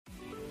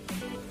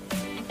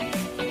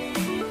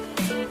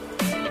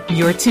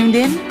You're tuned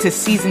in to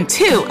season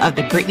 2 of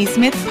the Brittany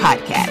Smith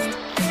podcast.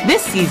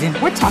 This season,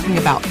 we're talking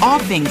about all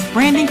things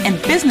branding and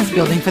business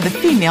building for the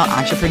female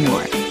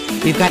entrepreneur.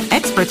 We've got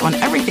experts on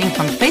everything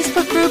from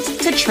Facebook groups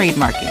to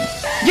trademarking.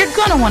 You're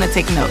gonna want to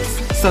take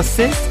notes. So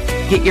sis,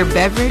 get your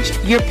beverage,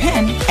 your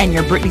pen, and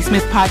your Brittany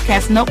Smith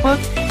podcast notebook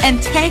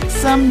and take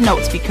some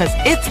notes because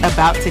it's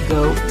about to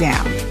go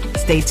down.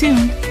 Stay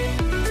tuned.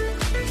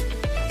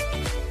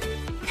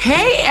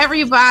 Hey,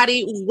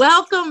 everybody.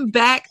 Welcome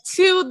back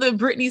to the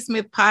Brittany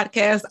Smith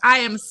podcast. I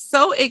am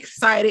so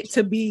excited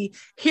to be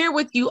here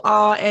with you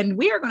all, and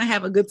we are going to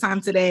have a good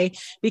time today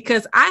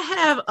because I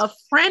have a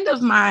friend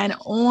of mine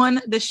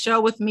on the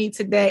show with me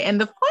today. And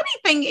the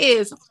funny thing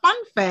is, fun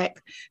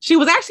fact, she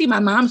was actually my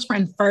mom's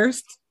friend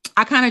first.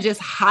 I kind of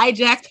just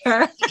hijacked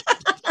her.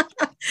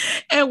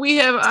 And we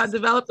have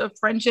developed a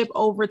friendship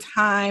over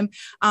time.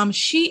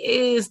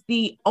 She is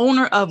the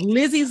owner of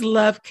Lizzie's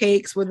Love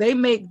Cakes, where they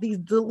make these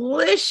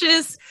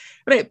delicious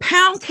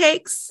pound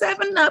cake,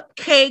 7-Up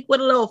cake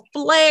with a little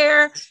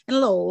flair and a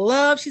little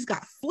love. She's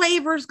got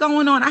flavors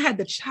going on. I had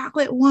the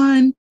chocolate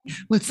one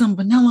with some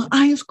vanilla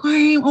ice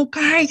cream.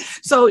 Okay.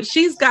 So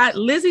she's got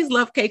Lizzie's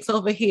Love Cakes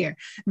over here.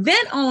 Then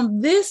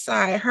on this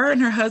side, her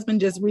and her husband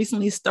just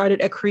recently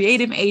started a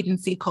creative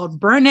agency called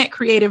Burnett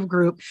Creative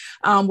Group,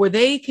 where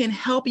they can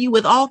help you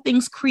with all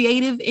things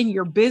creative in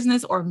your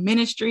business or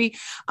ministry.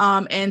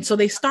 And so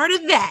they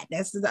started that.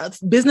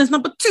 That's business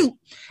number 2.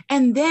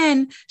 And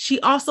then she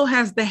also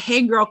has the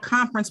Hey Girl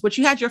Conference, which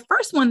you had your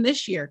first one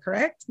this year,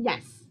 correct?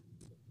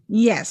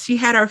 Yes, she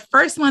had her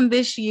first one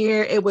this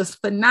year. It was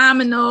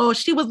phenomenal.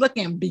 She was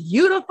looking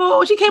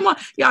beautiful. She came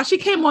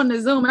on the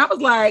Zoom and I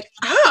was like,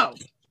 oh,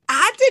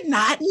 I did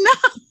not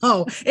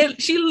know. And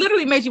she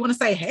literally made you want to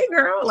say, hey,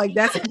 girl, like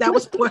that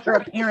was what her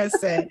appearance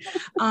said.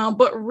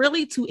 But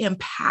really to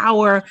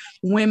empower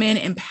women,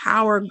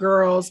 empower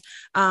girls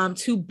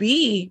to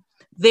be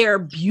their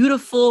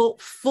beautiful,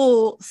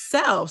 full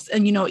selves.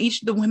 And,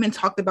 each of the women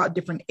talked about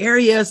different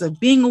areas of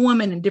being a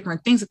woman and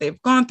different things that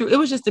they've gone through. It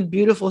was just a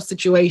beautiful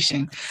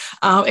situation.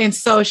 And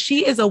so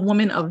she is a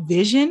woman of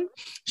vision.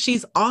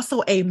 She's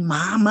also a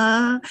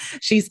mama.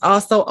 She's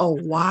also a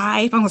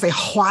wife. I'm going to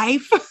say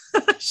wife.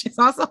 She's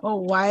also a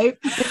wife.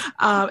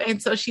 And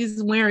so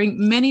she's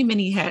wearing many,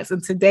 many hats.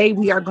 And today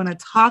we are going to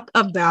talk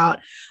about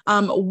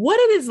what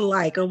it is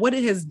like or what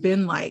it has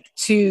been like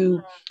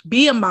to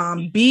be a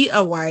mom, be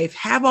a wife,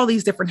 have all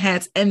these different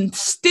hats and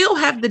still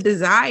have the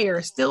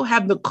desire, still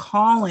have the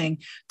calling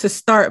to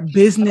start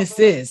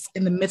businesses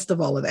in the midst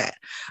of all of that.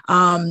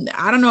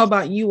 I don't know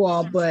about you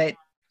all, but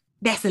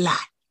that's a lot.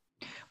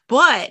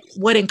 But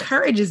what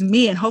encourages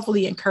me and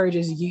hopefully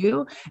encourages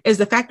you is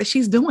the fact that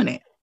she's doing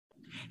it.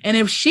 And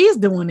if she's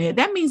doing it,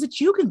 that means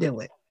that you can do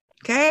it.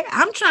 Okay.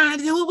 I'm trying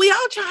to do it. We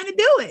all trying to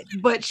do it.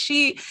 But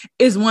she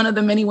is one of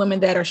the many women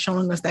that are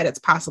showing us that it's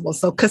possible.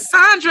 So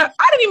Cassandra,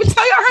 I didn't even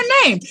tell you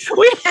her name.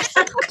 We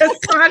have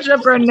Cassandra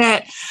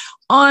Burnett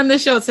on the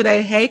show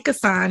today. Hey,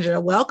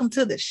 Cassandra, welcome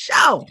to the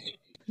show.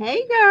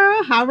 Hey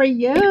girl, how are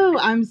you?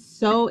 I'm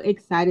so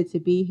excited to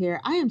be here.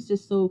 I am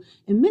just so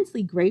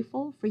immensely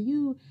grateful for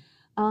you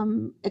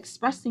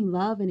expressing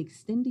love and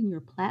extending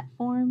your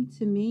platform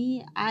to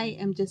me. I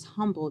am just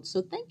humbled.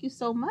 So thank you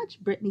so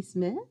much, Brittany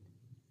Smith.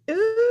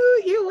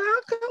 Ooh, you're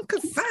welcome,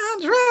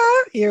 Cassandra.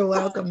 You're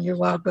welcome. You're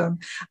welcome.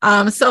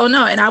 And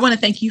I want to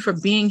thank you for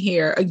being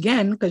here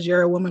again, because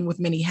you're a woman with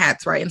many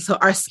hats, right? And so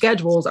our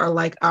schedules are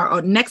like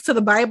our next to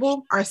the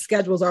Bible, our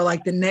schedules are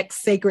like the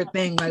next sacred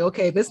thing. Like,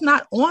 okay, if it's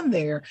not on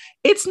there,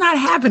 it's not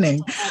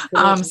happening.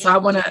 So I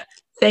want to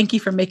thank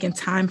you for making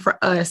time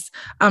for us.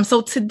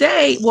 So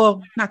today,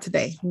 well, not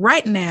today,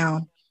 right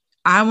now,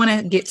 I want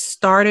to get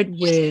started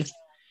with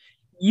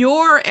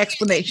your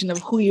explanation of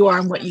who you are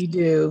and what you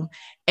do,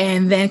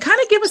 and then kind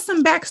of give us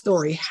some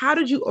backstory. How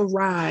did you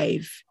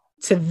arrive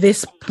to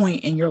this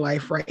point in your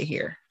life right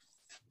here?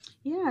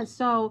 Yeah,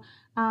 so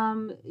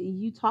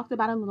you talked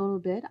about it a little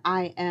bit.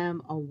 I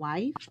am a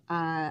wife.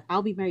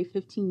 I'll be married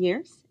 15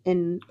 years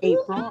in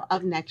April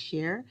of next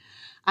year.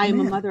 I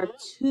am a mother of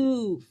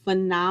 2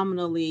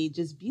 phenomenally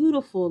just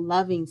beautiful,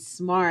 loving,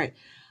 smart,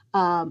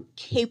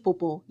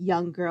 capable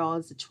young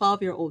girls,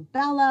 12-year-old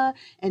Bella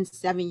and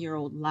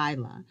 7-year-old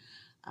Lila.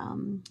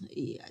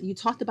 You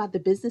talked about the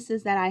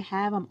businesses that I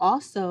have. I'm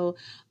also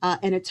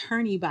an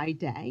attorney by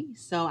day.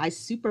 So I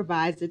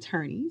supervise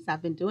attorneys.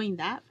 I've been doing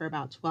that for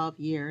about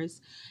 12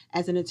 years.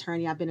 As an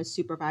attorney, I've been a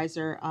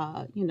supervisor,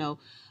 a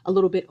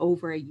little bit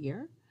over a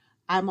year.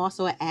 I'm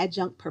also an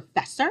adjunct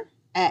professor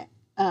at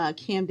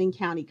Camden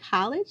County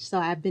College. So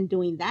I've been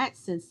doing that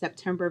since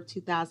September of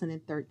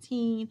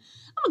 2013.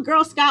 I'm a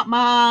Girl Scout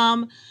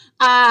mom.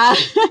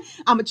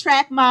 I'm a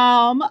track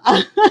mom.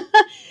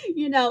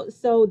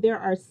 So there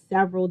are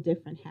several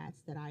different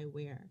hats that I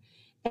wear.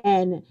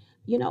 And,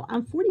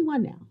 I'm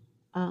 41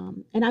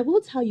 now. And I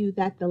will tell you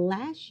that the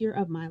last year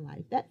of my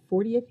life, that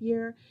 40th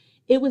year,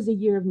 it was a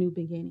year of new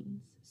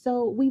beginnings.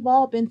 So we've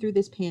all been through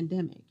this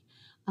pandemic.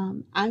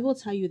 I will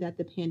tell you that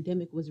the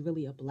pandemic was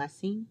really a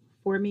blessing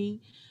for me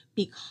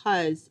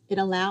because it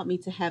allowed me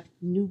to have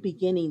new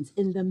beginnings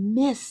in the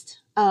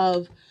midst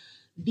of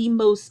the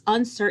most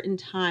uncertain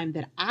time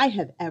that I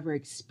have ever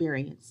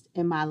experienced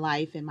in my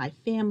life, in my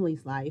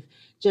family's life,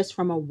 just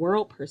from a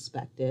world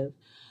perspective,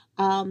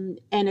 and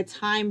a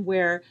time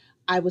where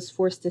I was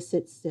forced to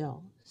sit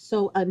still.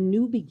 So a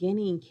new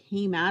beginning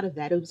came out of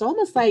that. It was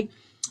almost like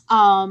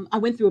I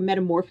went through a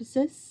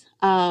metamorphosis.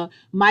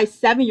 My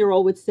 7 year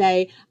old would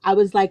say I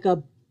was like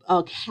a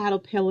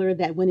caterpillar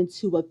that went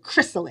into a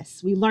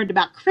chrysalis. We learned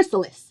about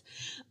chrysalis.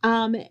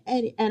 And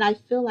I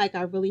feel like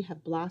I really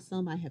have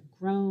blossomed. I have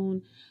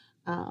grown.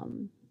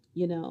 Um,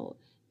 you know,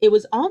 it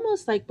was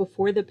almost like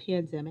before the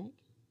pandemic.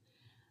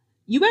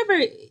 You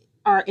ever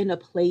are in a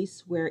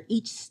place where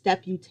each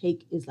step you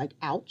take is like,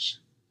 ouch?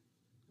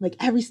 Like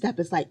every step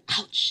is like,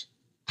 ouch,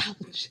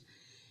 ouch.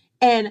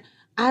 And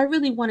I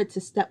really wanted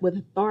to step with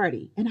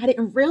authority. And I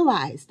didn't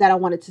realize that I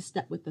wanted to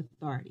step with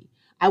authority.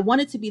 I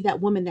wanted to be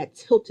that woman that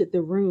tilted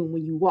the room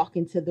when you walk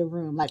into the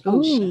room, like,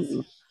 oh, she's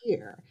Ooh,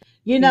 here,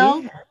 you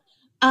know?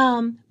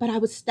 yeah. But I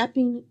was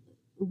stepping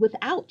with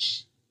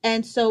ouch.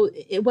 And so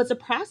it was a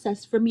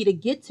process for me to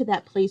get to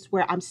that place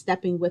where I'm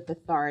stepping with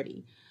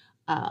authority.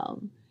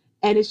 Um,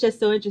 and it's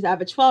just so interesting. I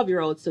have a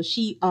 12-year-old. So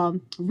she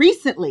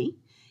recently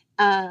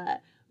uh,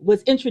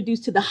 was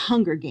introduced to the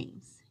Hunger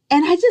Games.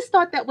 And I just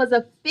thought that was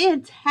a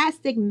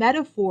fantastic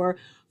metaphor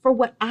for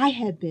what I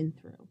had been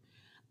through.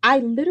 I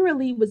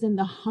literally was in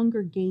the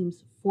Hunger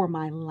Games for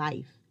my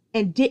life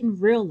and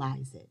didn't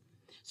realize it.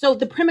 So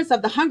the premise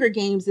of the Hunger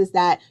Games is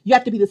that you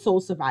have to be the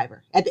sole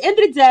survivor. At the end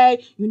of the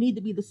day, you need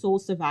to be the sole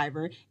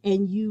survivor,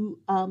 and you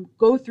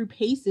go through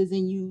paces,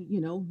 and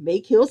you may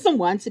kill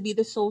someone to be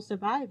the sole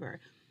survivor.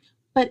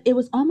 But it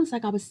was almost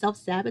like I was self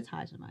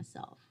sabotaging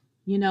myself.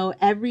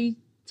 Every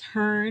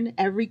turn,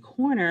 every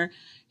corner,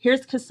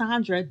 here's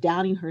Cassandra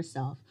doubting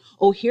herself.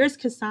 Oh, here's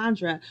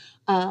Cassandra,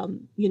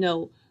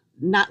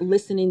 not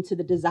listening to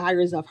the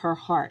desires of her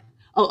heart.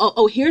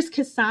 Oh, here's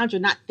Cassandra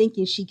not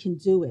thinking she can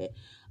do it.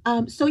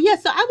 So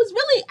I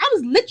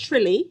was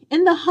literally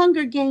in the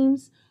Hunger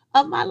Games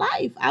of my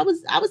life. I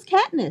was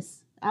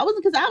Katniss. I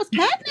wasn't because I was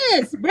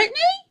Katniss, Brittany.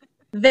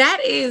 That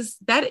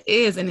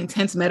is an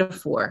intense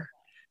metaphor.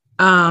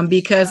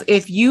 Because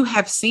if you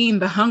have seen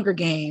the Hunger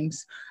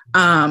Games,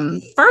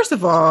 first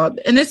of all,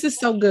 and this is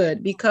so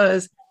good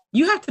because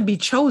you have to be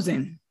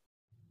chosen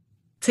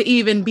to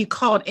even be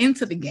called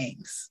into the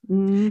games.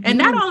 Mm-hmm. And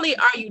not only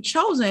are you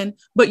chosen,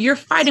 but you're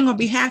fighting on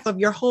behalf of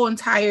your whole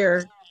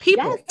entire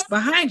people Yes.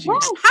 behind you.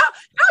 Yes.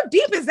 How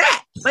deep is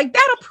that? Like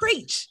that'll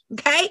preach,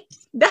 okay?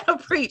 That'll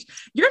preach.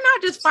 You're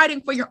not just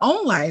fighting for your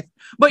own life,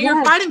 but you're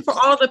Yes. fighting for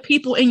all the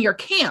people in your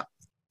camp,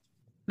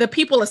 the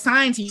people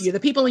assigned to you, the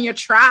people in your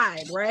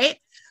tribe, right?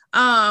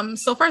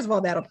 So first of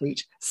all, that'll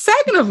preach.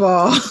 Second of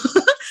all,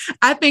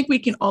 I think we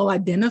can all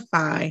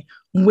identify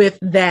with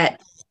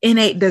that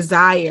innate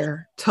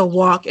desire to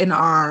walk in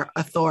our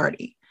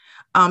authority.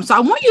 So I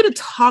want you to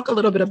talk a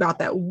little bit about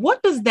that.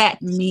 What does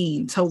that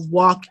mean to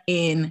walk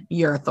in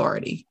your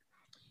authority?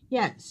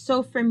 Yeah.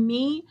 So for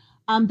me,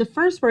 the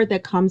first word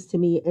that comes to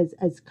me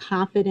is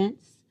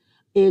confidence,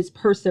 is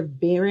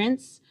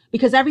perseverance,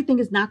 because everything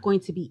is not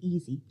going to be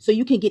easy. So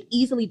you can get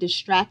easily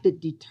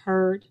distracted,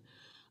 deterred.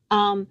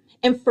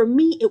 And for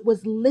me, it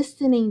was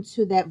listening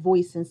to that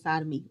voice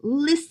inside of me,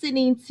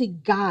 listening to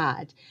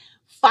God,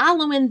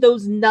 following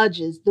those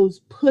nudges, those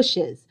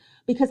pushes,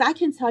 because I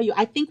can tell you,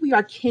 I think we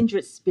are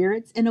kindred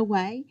spirits in a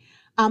way,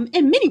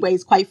 in many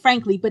ways, quite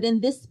frankly, but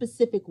in this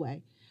specific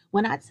way.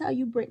 When I tell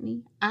you,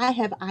 Brittany, I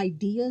have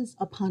ideas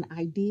upon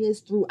ideas,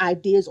 through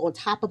ideas, on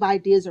top of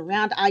ideas,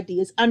 around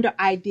ideas, under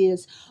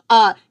ideas.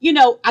 I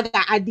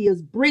got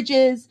ideas,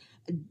 bridges,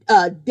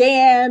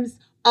 dams,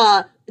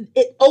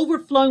 it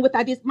overflowing with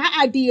ideas. My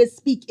ideas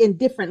speak in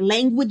different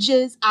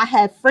languages. I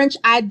have French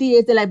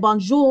ideas, de la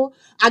bonjour.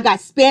 I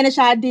got Spanish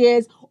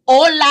ideas,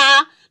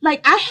 hola.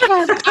 Like I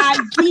have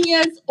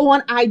ideas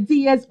on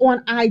ideas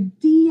on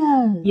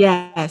ideas.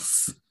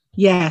 Yes.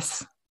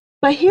 Yes.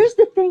 But here's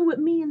the thing with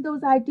me and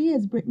those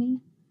ideas, Brittany.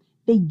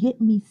 They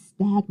get me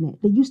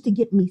stagnant. They used to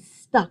get me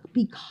stuck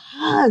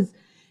because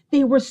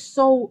they were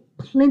so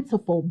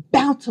plentiful,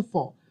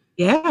 bountiful.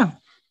 Yeah.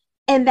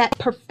 And that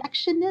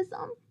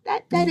perfectionism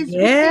that is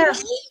Yeah.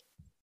 within me.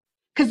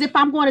 Because if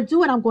I'm going to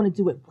do it, I'm going to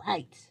do it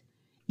right.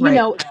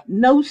 Right.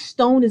 No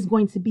stone is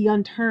going to be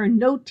unturned.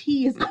 No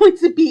T is going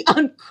to be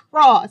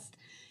uncrossed.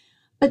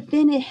 But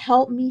then it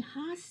held me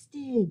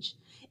hostage.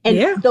 And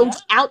Yeah. those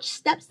ouch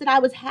steps that I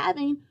was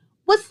having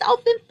was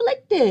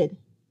self-inflicted.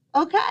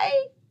 Okay?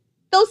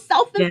 Those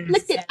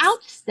self-inflicted Yes.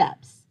 ouch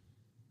steps.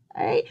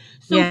 All right.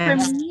 So Yes.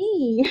 for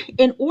me,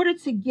 in order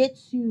to get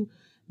to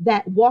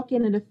that walk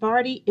in an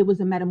authority, it was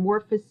a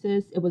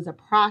metamorphosis, it was a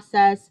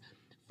process.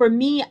 For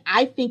me,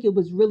 I think it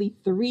was really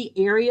three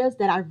areas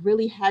that I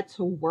really had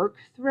to work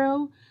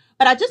through.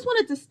 But I just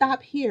wanted to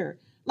stop here.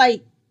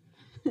 Like,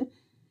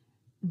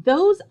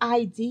 those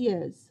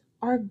ideas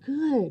are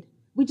good.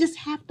 We just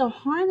have to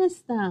harness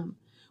them.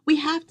 We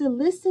have to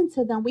listen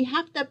to them. We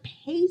have to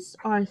pace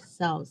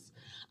ourselves.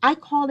 I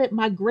call it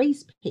my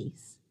grace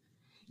pace,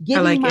 I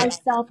giving like it.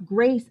 myself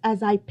grace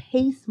as I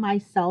pace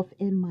myself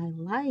in my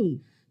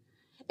life.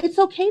 It's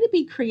okay to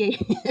be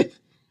creative.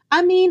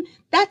 I mean,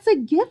 that's a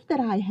gift that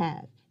I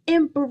have.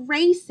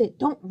 Embrace it.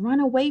 Don't run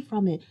away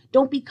from it.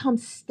 Don't become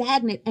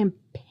stagnant and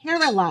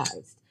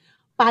paralyzed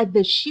by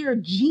the sheer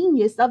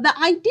genius of the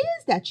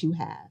ideas that you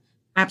have.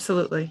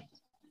 Absolutely.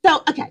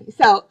 So, okay,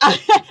 so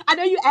I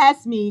know you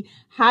asked me,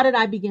 how did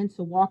I begin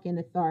to walk in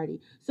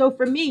authority? So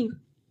for me,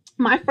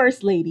 my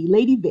first lady,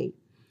 Lady V,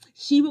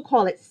 she would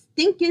call it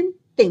stinking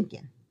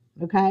thinking.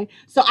 Okay,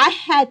 so I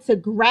had to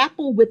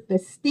grapple with the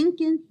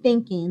stinking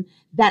thinking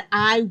that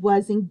I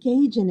was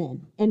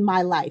engaging in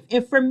my life.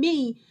 And for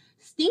me,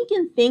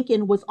 stinking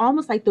thinking was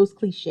almost like those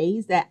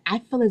cliches that I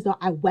feel as though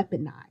I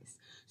weaponize.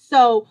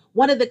 So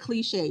one of the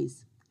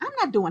cliches, I'm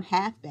not doing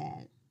half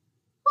bad.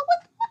 Well,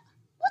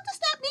 what does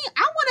that mean?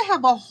 I want to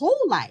have a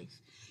whole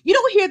life. You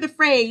don't hear the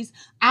phrase,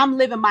 I'm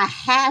living my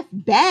half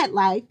bad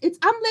life. It's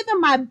I'm living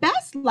my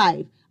best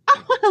life.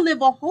 I want to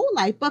live a whole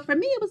life. But for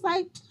me, it was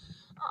like,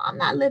 oh, I'm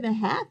not living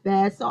half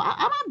bad. So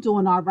I'm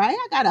doing all right.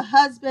 I got a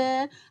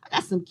husband. I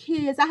got some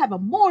kids. I have a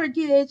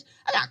mortgage.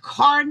 I got a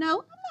car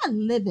note. I'm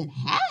not living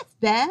half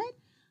bad.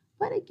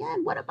 But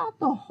again, what about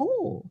the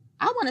whole?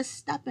 I want to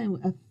step in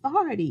with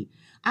authority.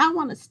 I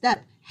want to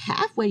step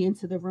halfway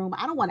into the room.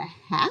 I don't want to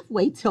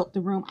halfway tilt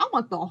the room. I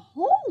want the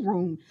whole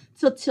room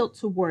to tilt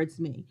towards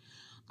me.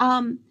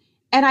 And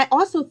I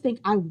also think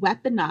I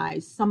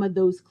weaponize some of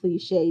those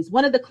cliches.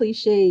 One of the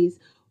cliches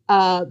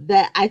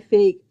that I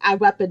think I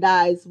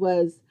weaponized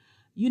was,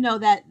 you know,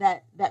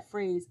 that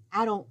phrase,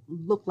 I don't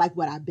look like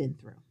what I've been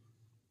through.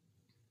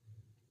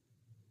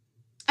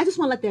 I just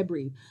want to let that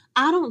breathe.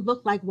 I don't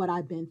look like what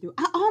I've been through.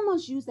 I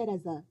almost use that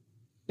as a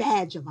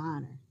badge of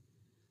honor.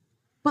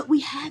 But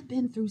we have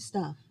been through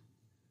stuff,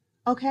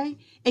 okay?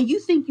 And you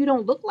think you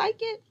don't look like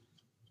it,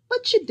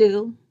 but you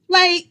do.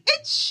 Like,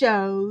 it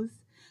shows.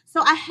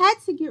 So I had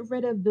to get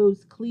rid of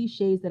those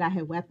cliches that I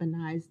had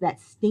weaponized, that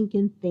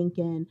stinking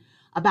thinking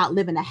about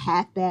living a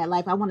half bad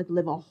life. I wanted to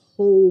live a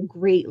whole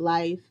great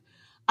life.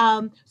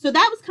 So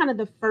that was kind of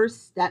the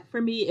first step for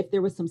me. If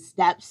there were some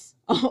steps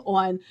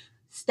on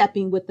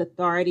stepping with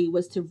authority,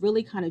 was to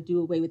really kind of do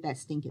away with that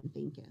stinking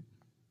thinking.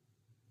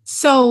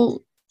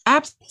 So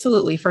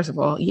absolutely. First of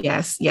all,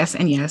 yes,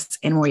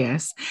 and more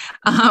yes.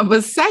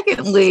 But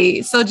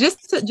secondly, so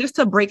just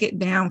to break it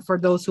down for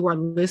those who are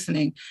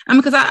listening,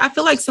 because I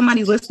feel like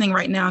somebody's listening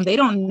right now and they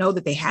don't know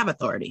that they have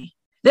authority.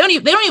 They don't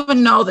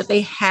even know that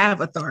they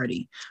have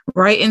authority,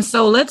 right? And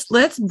so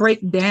let's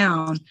break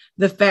down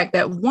the fact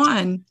that,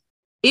 one,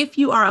 if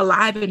you are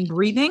alive and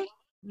breathing,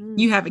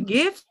 you have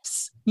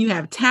gifts, you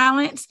have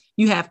talents,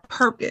 you have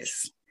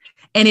purpose.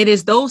 And it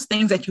is those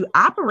things that you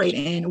operate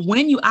in.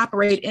 When you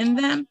operate in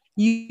them,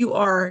 you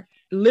are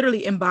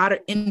literally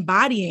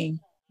embodying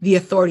the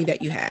authority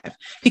that you have,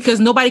 because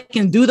nobody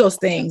can do those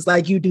things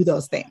like you do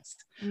those things.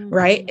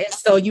 Right. And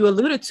so you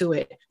alluded to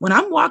it. When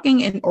I'm walking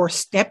in or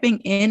stepping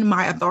in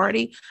my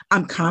authority,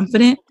 I'm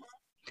confident.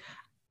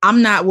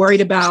 I'm not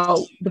worried about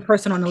the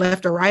person on the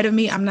left or right of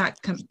me. I'm not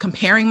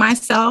comparing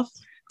myself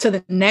to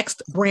the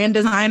next brand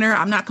designer.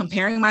 I'm not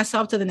comparing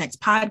myself to the next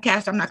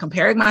podcast. I'm not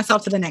comparing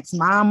myself to the next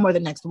mom or the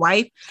next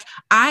wife.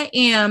 I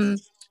am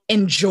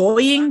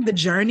enjoying the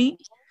journey.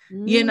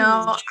 You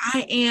know,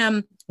 I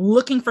am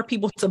looking for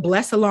people to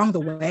bless along the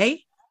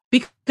way,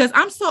 because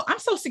I'm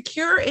so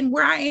secure in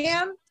where I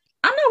am.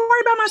 I'm not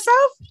worried about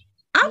myself.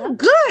 I'm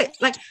good.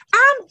 Like,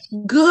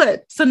 I'm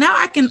good. So now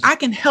I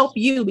can help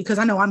you because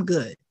I know I'm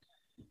good.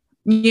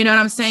 You know what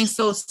I'm saying?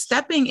 So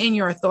stepping in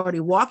your authority,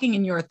 walking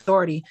in your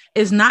authority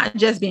is not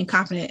just being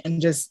confident and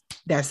just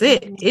that's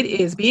it. It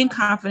is being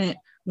confident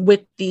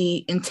with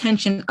the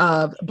intention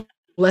of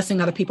blessing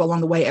other people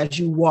along the way as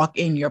you walk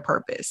in your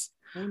purpose.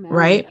 Amen.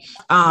 Right.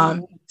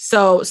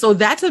 So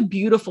that's a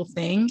beautiful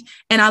thing.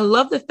 And I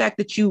love the fact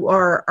that you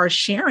are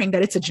sharing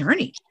that it's a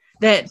journey,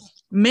 that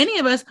many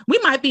of us, we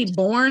might be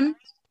born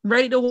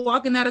ready to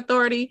walk in that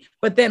authority,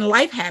 but then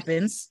life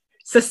happens,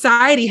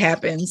 society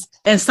happens,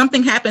 and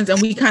something happens,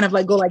 and we kind of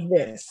like go like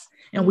this,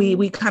 and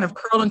we kind of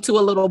curl into a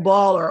little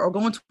ball or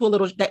go into a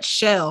little that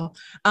shell,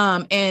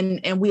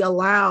 and we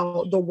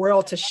allow the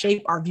world to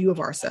shape our view of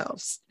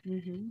ourselves.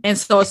 Mm-hmm. And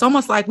so it's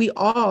almost like we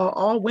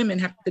all women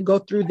have to go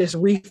through this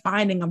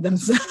refining of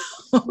themselves.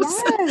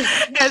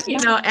 Yes. As you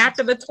know,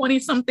 after the 20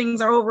 somethings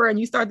are over and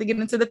you start to get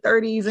into the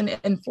 30s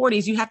and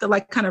 40s, you have to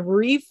like kind of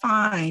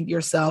refine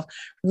yourself,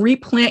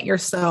 replant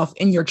yourself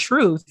in your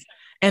truth,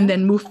 and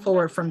then move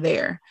forward from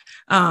there.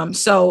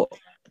 So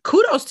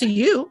kudos to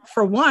you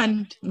for,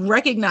 one,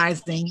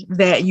 recognizing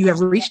that you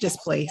have reached this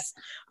place.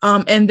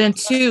 And then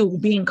two,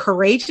 being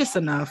courageous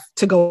enough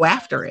to go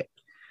after it.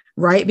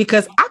 Right.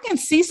 Because I can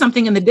see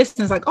something in the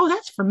distance like, oh,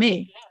 that's for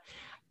me.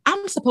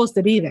 I'm supposed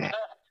to be that.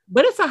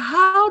 But it's a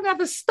whole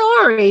nother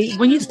story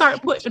when you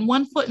start putting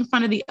one foot in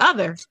front of the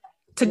other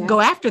to go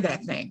after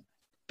that thing,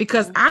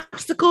 because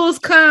obstacles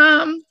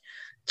come,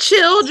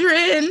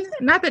 children,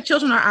 not that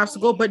children are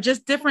obstacle, but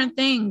just different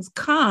things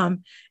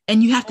come,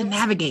 and you have to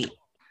navigate.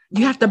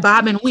 You have to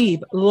bob and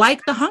weave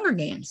like the Hunger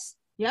Games.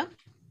 Yeah.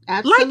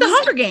 Absolutely. Like the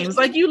Hunger Games,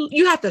 like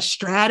you have to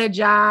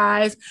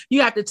strategize,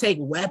 you have to take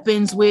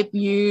weapons with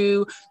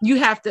you, you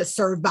have to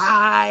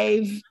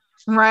survive,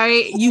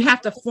 right? You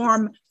have to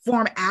form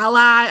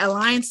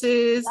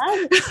alliances.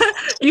 Right.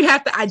 You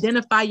have to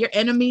identify your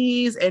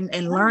enemies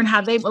and learn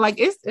how they like.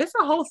 It's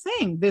a whole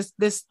thing.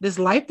 This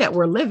life that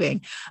we're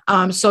living.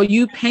 So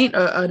you paint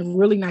a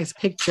really nice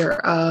picture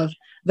of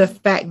the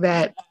fact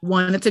that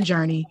one, it's a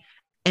journey,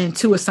 and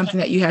two, is something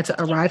that you had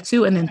to arrive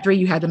to, and then three,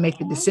 you had to make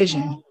the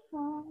decision.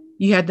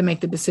 You had to make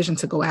the decision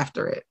to go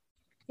after it.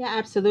 Yeah,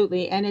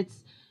 absolutely. And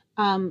it's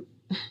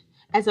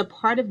as a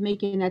part of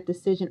making that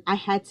decision, I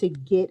had to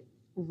get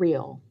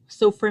real.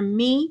 So for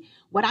me,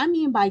 what I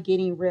mean by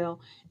getting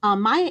real,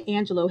 Maya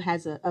Angelou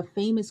has a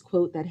famous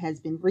quote that has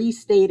been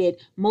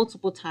restated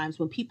multiple times: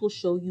 when people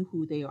show you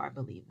who they are,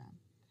 believe them.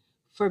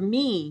 For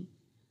me,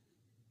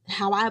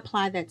 how I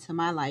apply that to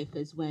my life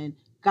is when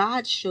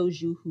God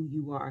shows you who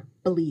you are,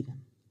 believe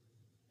him.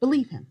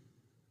 Believe him.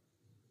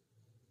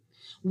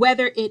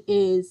 Whether it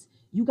is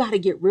you got to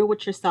get real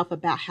with yourself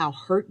about how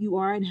hurt you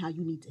are and how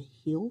you need to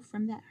heal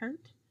from that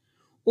hurt,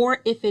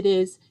 or if it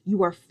is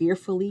you are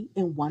fearfully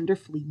and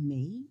wonderfully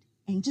made,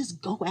 and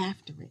just go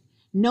after it.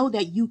 Know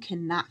that you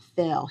cannot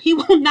fail. He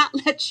will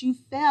not let you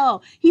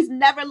fail. He's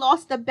never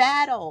lost a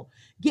battle.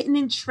 Getting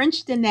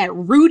entrenched in that,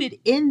 rooted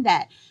in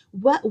that,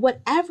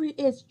 whatever it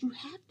is, you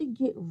have to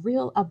get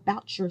real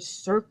about your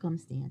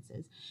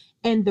circumstances.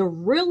 And the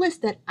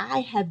realest that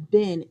I have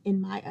been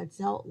in my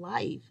adult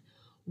life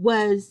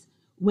was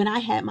when I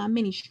had my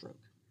mini stroke.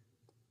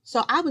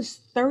 So I was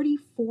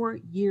 34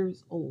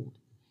 years old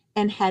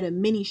and had a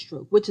mini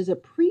stroke, which is a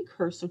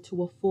precursor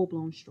to a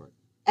full-blown stroke.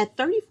 At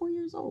 34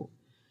 years old,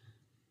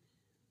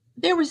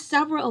 there were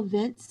several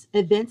events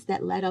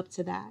that led up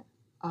to that.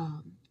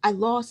 I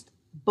lost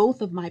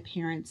both of my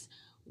parents,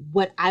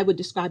 what I would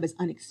describe as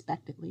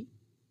unexpectedly.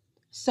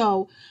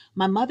 So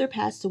my mother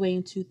passed away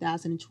in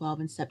 2012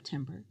 in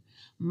September.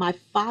 My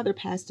father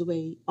passed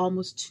away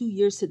almost 2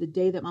 years to the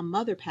day that my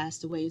mother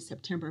passed away in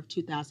September of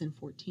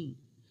 2014.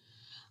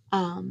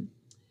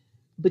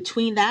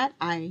 Between that,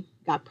 I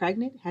got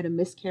pregnant, had a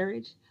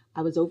miscarriage.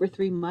 I was over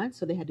 3 months,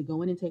 so they had to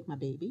go in and take my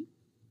baby.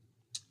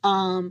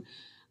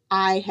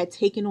 I had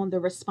taken on the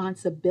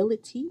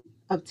responsibility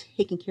of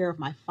taking care of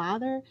my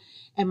father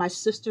and my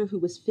sister, who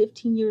was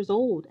 15 years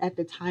old at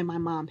the time my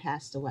mom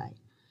passed away.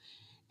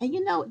 And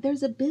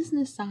there's a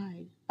business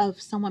side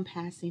of someone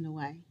passing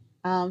away.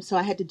 So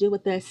I had to deal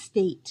with the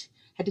estate,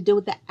 had to deal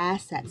with the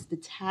assets, the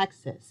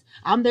taxes.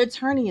 I'm the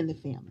attorney in the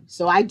family,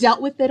 so I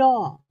dealt with it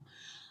all.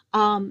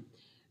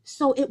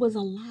 So it was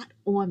a lot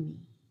on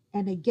me.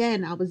 And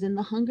again, I was in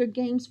the Hunger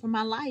Games for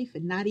my life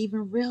and not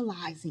even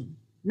realizing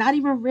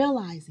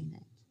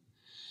it.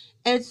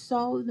 And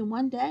so then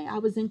one day I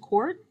was in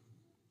court.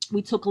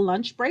 We took a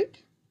lunch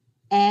break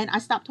and I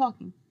stopped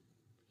talking.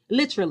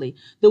 Literally,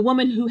 the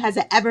woman who has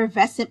an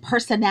effervescent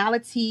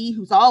personality,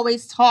 who's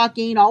always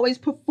talking, always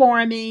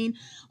performing,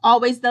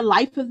 always the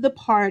life of the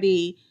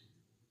party,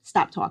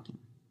 stopped talking.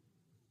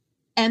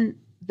 And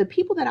the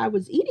people that I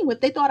was eating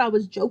with, they thought I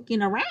was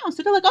joking around.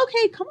 So they're like,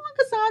 okay, come on,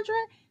 Cassandra.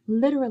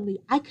 Literally,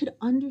 I could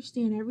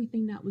understand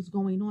everything that was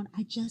going on.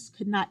 I just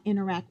could not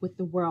interact with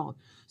the world.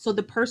 So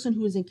the person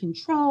who is in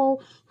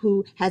control,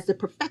 who has the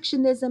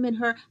perfectionism in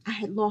her, I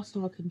had lost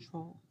all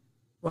control.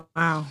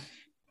 Wow.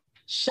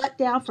 Shut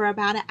down for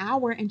about an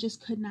hour and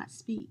just could not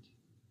speak.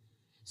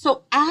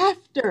 So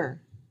after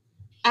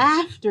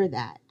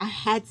that, I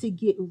had to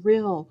get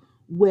real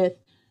with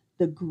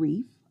the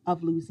grief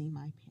of losing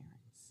my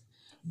parents,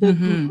 the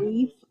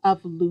grief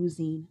of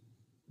losing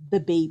the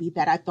baby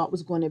that I thought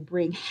was going to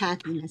bring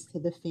happiness to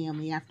the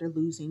family after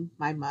losing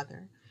my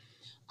mother,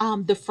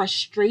 the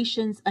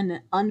frustrations and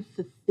the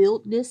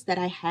unfulfilledness that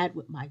I had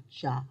with my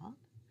job,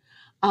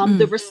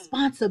 the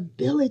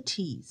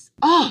responsibilities,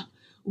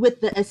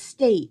 with the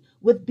estate,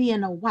 with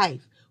being a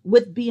wife,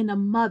 with being a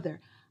mother.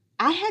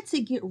 I had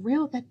to get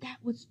real that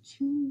was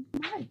too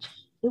much.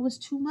 It was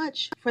too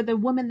much for the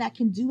woman that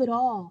can do it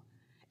all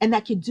and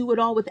that can do it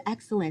all with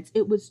excellence.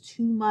 It was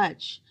too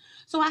much.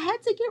 So I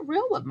had to get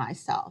real with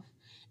myself.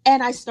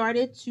 And I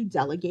started to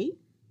delegate.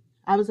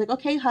 I was like,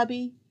 okay,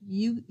 hubby,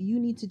 you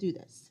need to do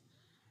this.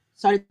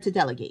 Started to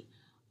delegate.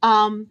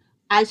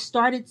 I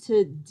started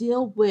to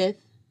deal with,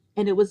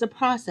 and it was a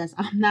process.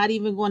 I'm not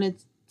even going to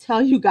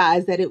tell you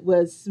guys that it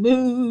was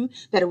smooth,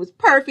 that it was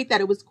perfect,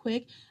 that it was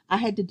quick. I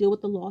had to deal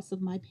with the loss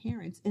of my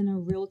parents in a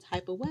real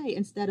type of way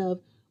instead of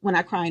when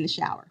I cry in the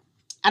shower.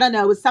 I don't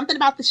know. It was something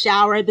about the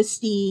shower, the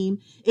steam.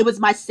 It was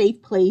my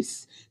safe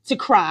place to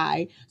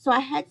cry. So I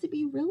had to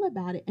be real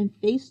about it and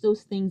face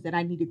those things that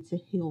I needed to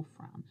heal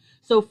from.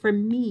 So for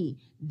me,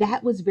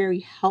 that was very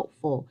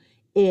helpful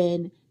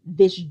in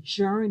this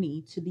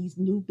journey to these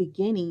new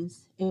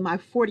beginnings in my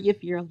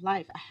 40th year of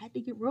life. I had to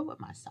get real with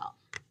myself.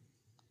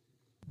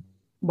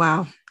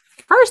 Wow.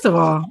 First of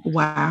all,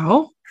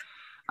 wow.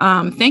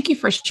 Thank you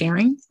for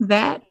sharing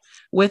that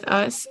with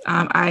us.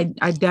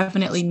 I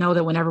definitely know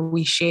that whenever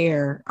we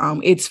share,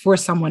 it's for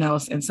someone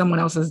else, and someone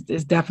else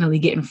is definitely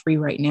getting free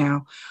right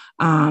now.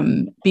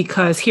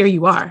 Because here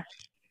you are,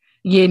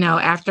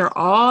 after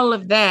all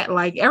of that,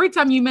 like every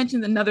time you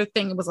mentioned another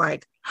thing, it was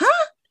like,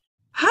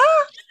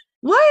 huh,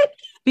 what?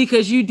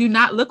 Because you do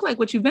not look like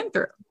what you've been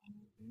through.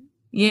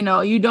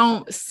 You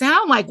don't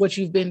sound like what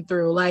you've been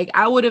through. Like,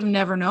 I would have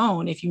never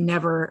known if you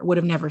would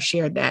have never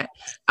shared that.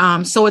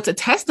 So it's a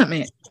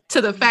testament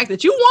to the fact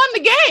that you won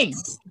the game.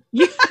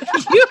 You,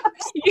 you,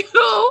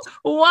 you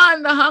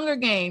won the Hunger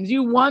Games.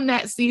 You won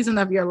that season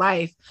of your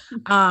life.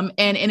 And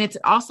it's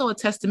also a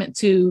testament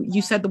to,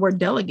 you said the word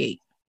delegate.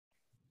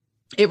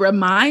 It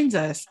reminds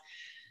us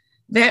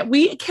that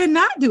we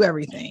cannot do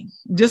everything.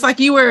 Just like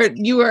you were,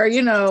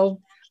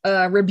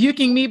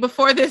 rebuking me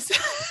before this,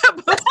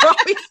 before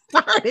we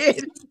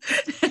started.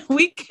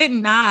 We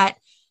cannot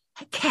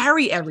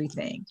carry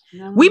everything.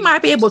 No. We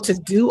might be able to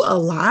do a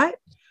lot,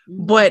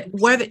 but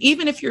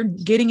even if you're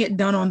getting it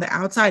done on the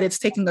outside, it's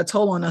taking a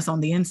toll on us on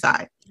the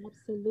inside.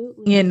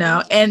 Absolutely.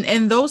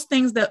 And those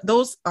things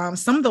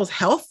some of those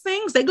health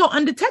things, they go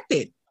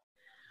undetected.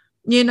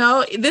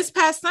 This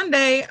past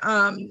Sunday,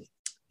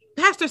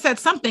 pastor said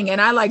something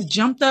and I like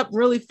jumped up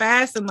really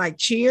fast and like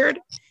cheered,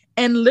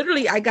 and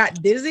literally I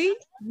got dizzy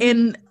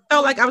and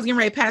felt like I was getting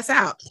ready to pass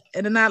out.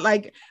 And then I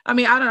don't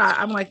know.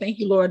 I'm like, thank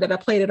you, Lord, that I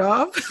played it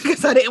off,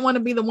 because I didn't want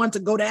to be the one to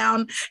go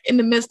down in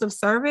the midst of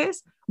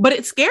service. But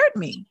it scared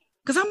me,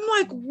 because I'm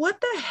like, what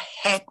the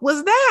heck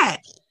was that?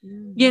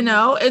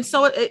 And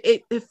so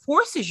it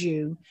forces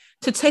you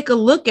to take a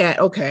look at,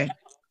 okay,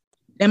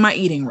 am I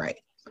eating right?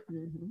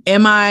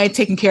 Am I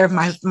taking care of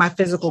my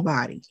physical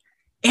body?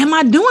 Am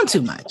I doing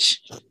too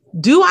much?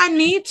 Do I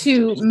need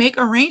to make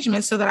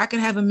arrangements so that I can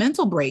have a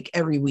mental break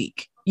every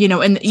week?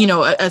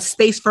 A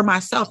space for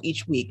myself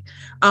each week.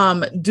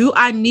 Do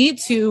I need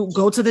to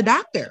go to the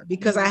doctor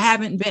because I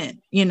haven't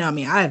been?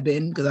 I have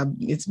been, because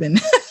it's been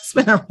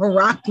a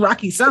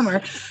rocky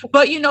summer.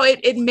 But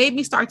it made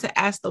me start to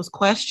ask those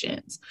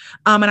questions.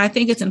 And I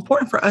think it's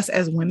important for us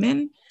as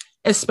women,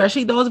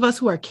 especially those of us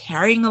who are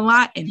carrying a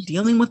lot and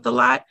dealing with a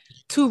lot,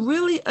 to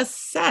really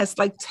assess,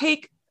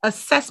 take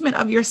assessment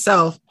of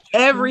yourself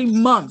every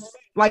month,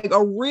 like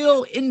a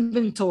real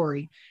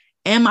inventory.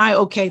 Am I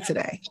okay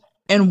today?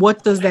 And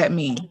what does that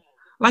mean?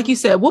 Like you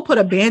said, we'll put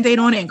a Band-Aid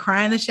on it and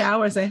cry in the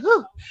shower and say,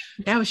 "Whew,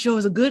 that was sure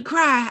was a good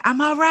cry.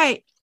 I'm all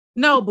right."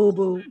 No,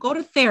 boo-boo, go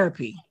to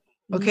therapy.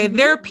 Okay.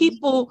 There are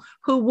people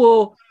who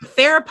will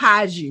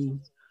therapize you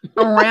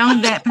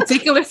around that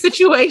particular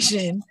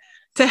situation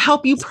to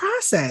help you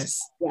process.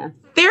 Yeah.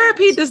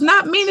 Therapy does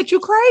not mean that you're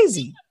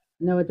crazy.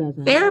 No, it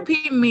doesn't.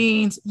 Therapy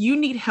means you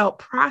need help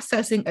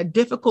processing a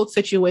difficult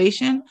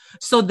situation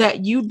so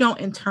that you don't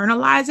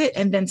internalize it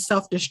and then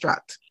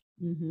self-destruct.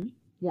 Mm-hmm.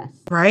 Yes.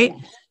 Right.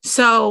 Yes.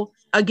 So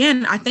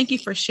again, I thank you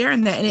for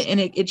sharing that. And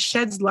it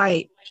sheds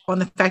light on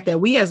the fact that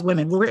we as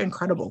women, we're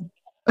incredible.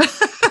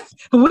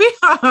 We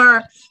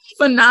are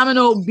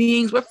phenomenal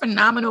beings. We're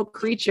phenomenal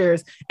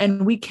creatures,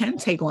 and we can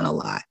take on a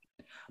lot.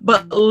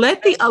 But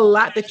let the a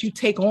lot that you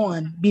take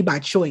on be by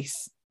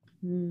choice.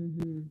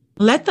 Mm-hmm.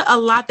 Let the a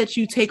lot that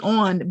you take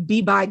on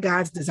be by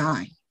God's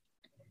design.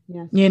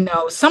 Yes.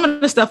 Some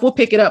of the stuff we'll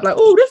pick it up like,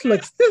 oh, this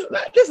looks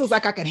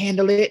like I can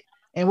handle it,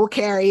 and we'll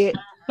carry it.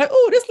 Like,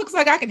 oh, this looks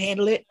like I can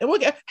handle it, and we'll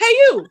get, hey,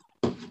 you,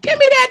 give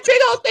me that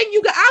big old thing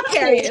you got. I'll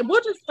carry it, and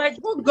we'll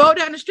go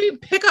down the street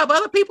and pick up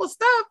other people's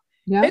stuff.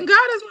 Yep. And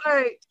God is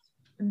like,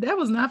 that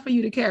was not for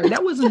you to carry.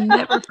 That was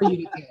never for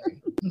you to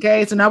carry.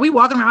 Okay, so now we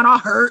walking around all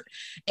hurt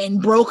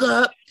and broke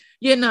up,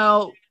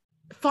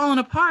 falling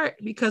apart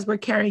because we're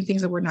carrying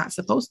things that we're not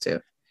supposed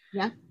to.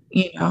 Yeah.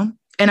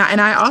 And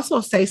I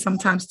also say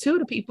sometimes too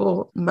to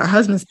people, my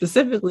husband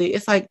specifically,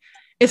 it's like,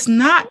 it's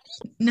not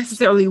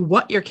necessarily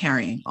what you're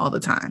carrying all the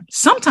time.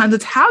 Sometimes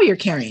it's how you're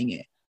carrying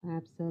it.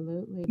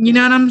 Absolutely. You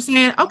know what I'm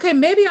saying? Okay,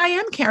 maybe I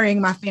am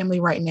carrying my family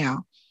right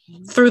now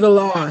through the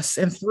loss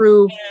and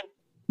through,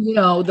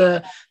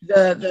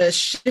 the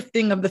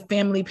shifting of the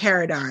family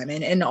paradigm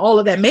and all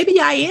of that. Maybe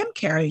I am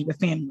carrying the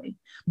family,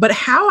 but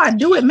how I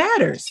do it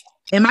matters.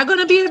 Am I going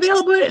to be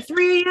available at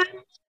 3 a.m.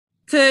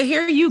 to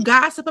hear you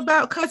gossip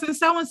about cousin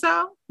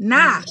so-and-so?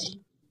 Nah,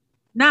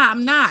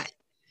 I'm not.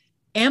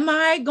 Am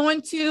I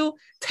going to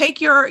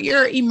take your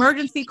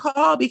emergency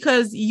call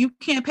because you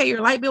can't pay your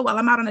light bill while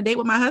I'm out on a date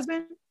with my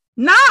husband?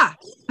 Nah,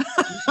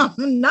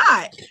 I'm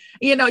not.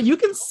 You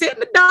can sit in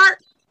the dark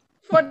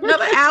for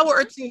another hour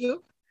or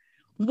two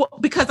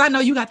because I know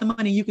you got the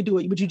money. You could do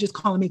it, but you just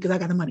calling me because I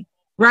got the money,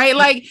 right?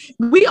 Like,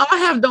 we all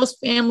have those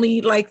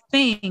family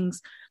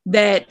things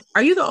that.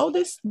 Are you the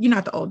oldest? You're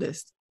not the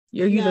oldest.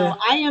 No,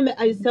 I am.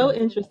 It's so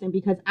interesting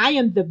because I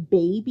am the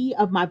baby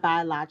of my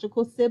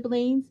biological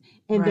siblings,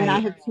 and then I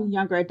have 2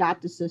 younger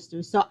adopted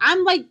sisters. So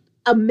I'm like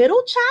a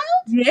middle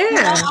child.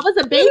 Yeah, I was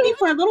a baby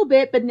for a little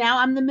bit, but now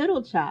I'm the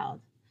middle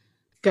child.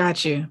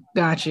 Got you.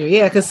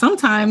 Yeah, because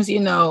sometimes,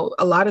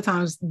 a lot of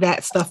times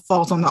that stuff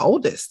falls on the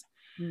oldest.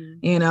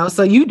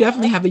 So you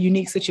definitely have a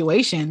unique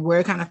situation where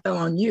it kind of fell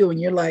on you and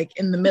you're like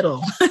in the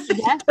middle,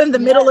 in the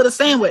middle of the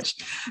sandwich,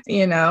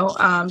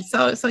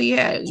 so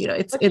yeah,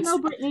 it's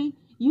Brittany,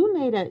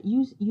 you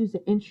used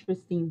an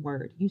interesting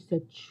word. You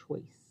said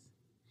choice.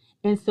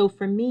 And so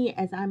for me,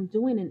 as I'm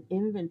doing an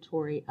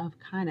inventory of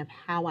kind of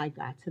how I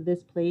got to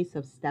this place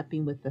of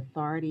stepping with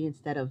authority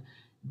instead of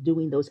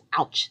doing those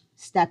ouch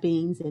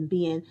steppings and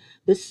being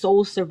the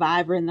sole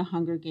survivor in the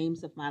Hunger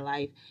Games of my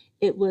life,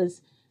 it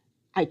was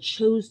I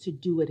chose to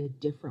do it a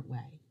different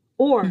way,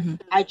 or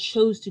I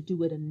chose to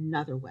do it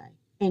another way.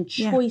 And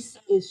choice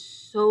is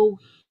so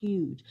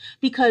huge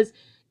because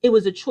it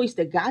was a choice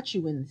that got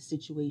you in the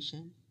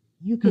situation.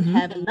 You could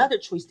have another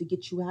choice to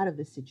get you out of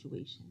the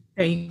situation.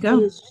 There you It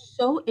go. is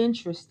so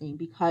interesting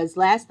because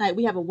last night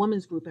we have a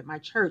women's group at my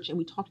church and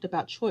we talked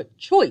about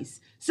choice.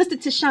 Sister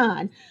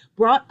Tashawn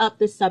brought up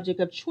the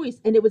subject of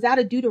choice, and it was out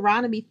of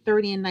Deuteronomy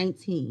 30 and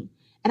 19.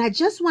 And I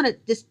just want to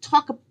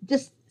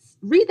just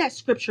read that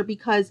scripture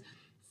because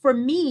for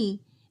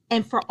me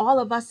and for all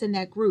of us in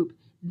that group,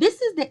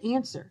 this is the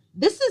answer.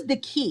 This is the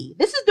key.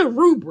 This is the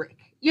rubric,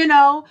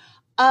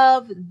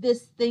 of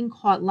this thing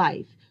called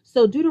life.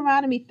 So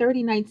Deuteronomy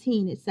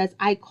 30:19, it says,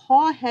 I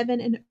call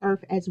heaven and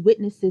earth as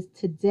witnesses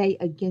today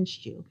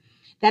against you,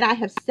 that I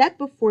have set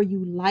before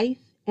you life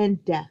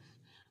and death,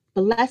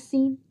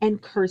 blessing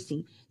and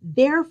cursing.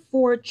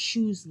 Therefore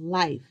choose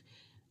life,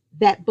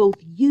 that both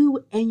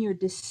you and your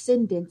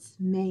descendants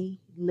may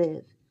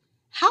live.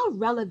 How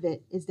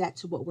relevant is that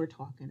to what we're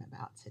talking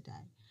about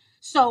today?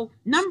 So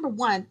number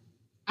one,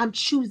 I'm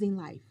choosing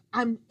life.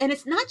 And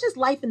it's not just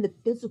life in the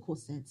physical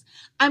sense.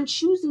 I'm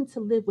choosing to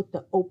live with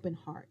the open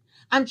heart.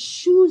 I'm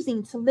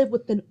choosing to live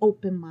with an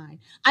open mind.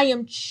 I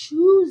am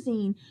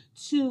choosing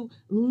to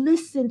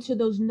listen to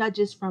those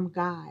nudges from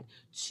God,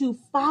 to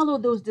follow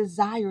those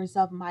desires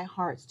of my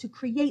hearts, to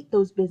create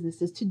those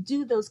businesses, to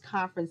do those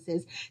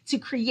conferences, to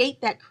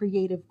create that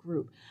creative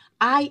group.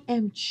 I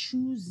am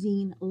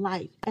choosing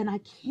life. And I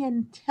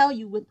can tell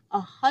you with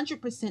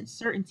 100%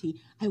 certainty,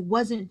 I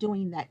wasn't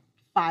doing that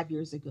 5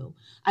 years ago.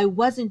 I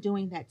wasn't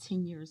doing that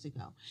 10 years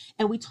ago.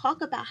 And we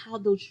talk about how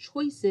those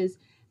choices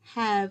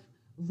have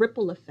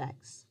ripple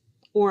effects,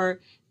 or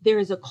there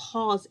is a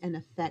cause and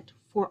effect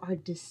for our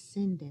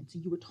descendants.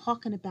 You were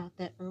talking about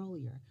that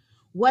earlier.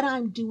 What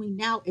I'm doing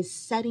now is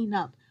setting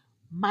up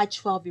my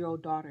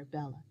 12-year-old daughter,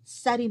 Bella,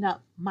 setting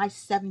up my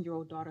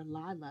 7-year-old daughter,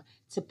 Lila,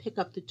 to pick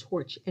up the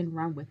torch and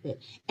run with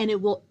it. And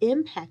it will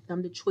impact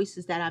them, the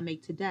choices that I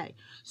make today.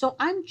 So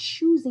I'm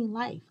choosing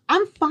life.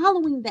 I'm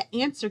following the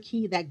answer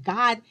key that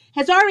God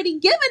has already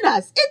given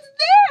us. It's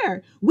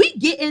there. We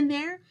get in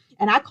there,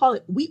 and I call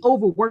it, we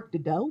overwork the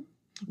dough.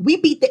 We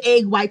beat the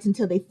egg whites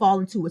until they fall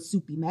into a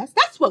soupy mess.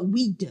 That's what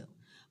we do.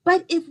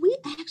 But if we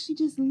actually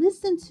just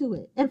listen to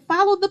it and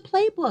follow the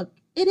playbook,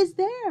 it is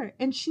there,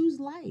 and choose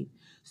life.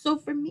 So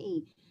for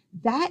me,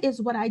 that is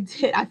what I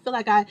did. I feel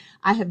like I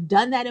have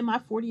done that in my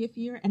 40th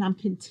year, and I'm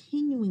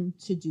continuing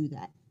to do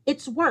that.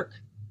 It's work.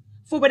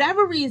 For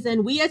whatever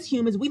reason, we as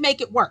humans, we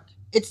make it work.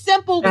 It's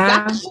simple. We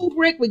got the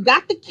rubric. We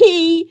got the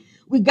key.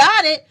 We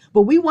got it.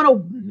 But we want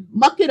to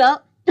muck it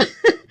up.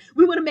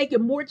 We want to make it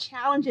more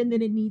challenging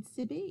than it needs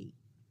to be.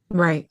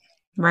 Right.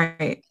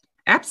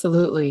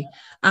 Absolutely.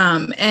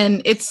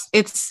 And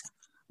it's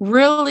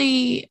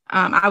really,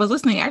 I was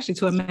listening actually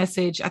to a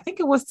message, I think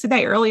it was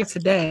earlier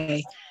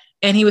today,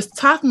 and he was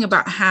talking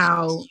about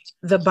how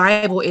the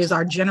Bible is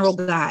our general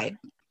guide,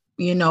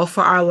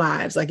 for our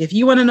lives. Like if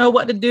you want to know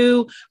what to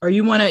do, or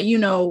you want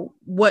to,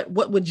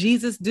 what would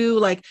Jesus do?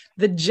 Like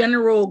the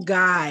general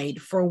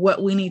guide for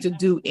what we need to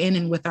do in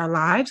and with our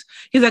lives.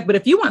 He's like, but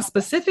if you want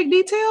specific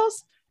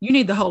details, you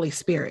need the Holy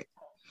Spirit.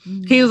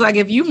 He was like,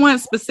 if you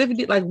want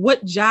specifically, like,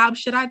 what job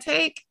should I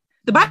take?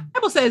 The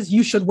Bible says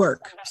you should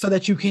work so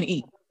that you can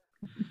eat.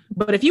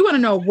 But if you want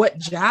to know what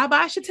job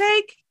I should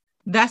take,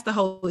 that's the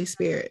Holy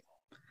Spirit.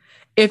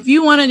 If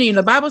you want to,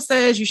 the Bible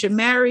says you should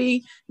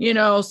marry,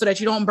 so that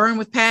you don't burn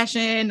with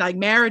passion. Like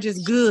marriage is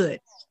good.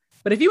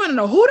 But if you want to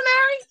know who to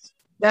marry,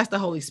 that's the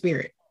Holy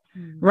Spirit.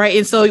 Right.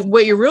 And so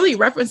what you're really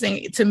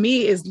referencing to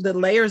me is the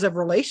layers of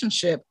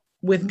relationship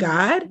with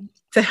God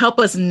to help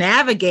us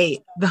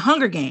navigate the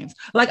Hunger Games.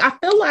 Like, I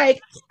feel like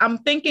I'm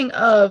thinking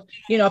of,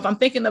 if I'm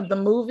thinking of the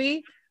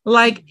movie,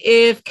 like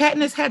if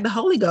Katniss had the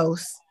Holy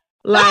Ghost,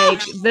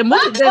 like the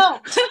movie,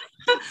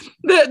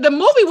 the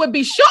movie would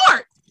be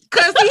short,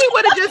 because he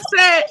would have just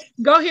said,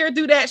 go here,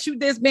 do that, shoot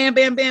this, bam,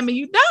 bam, bam, and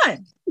you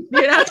done.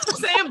 You know what I'm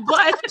saying?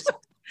 But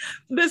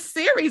the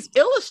series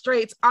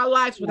illustrates our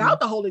lives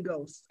without the Holy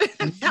Ghost.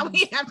 Now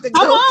we have to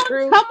go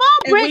through. Come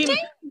on, Brittany.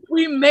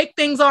 We make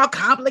things all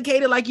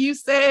complicated, like you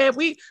said.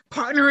 We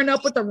partnering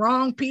up with the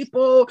wrong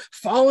people,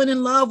 falling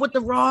in love with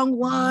the wrong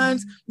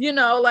ones.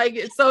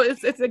 So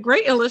it's a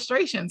great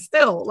illustration.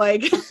 Still,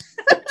 like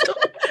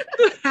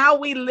how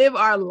we live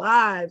our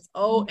lives.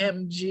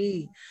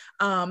 OMG.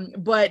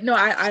 But no,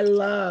 I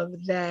love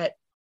that,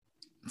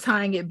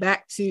 tying it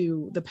back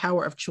to the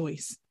power of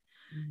choice.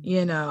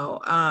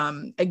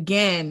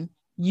 Again,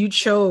 you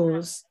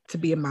chose to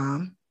be a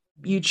mom,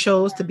 you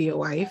chose to be a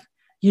wife,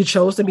 you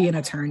chose to be an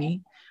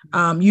attorney,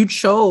 you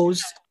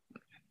chose,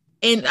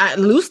 and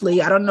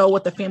loosely, I don't know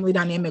what the family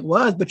dynamic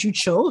was, but you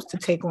chose to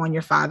take on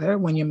your father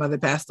when your mother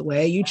passed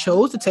away. You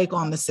chose to take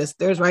on the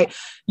sisters, right?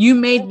 You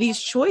made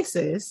these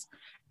choices.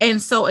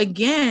 And so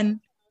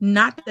again,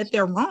 not that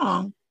they're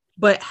wrong,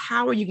 but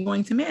how are you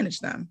going to manage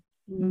them?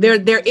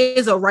 There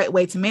is a right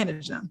way to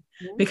manage them,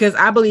 because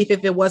I believe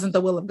if it wasn't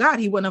the will of God,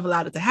 he wouldn't have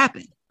allowed it to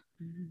happen.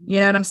 You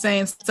know what I'm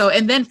saying? So,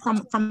 and then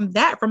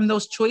from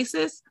those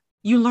choices,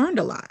 you learned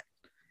a lot.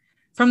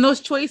 From those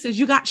choices,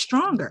 you got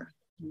stronger.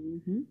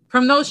 Mm-hmm.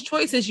 From those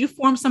choices, you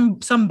formed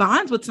some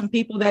bonds with some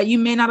people that you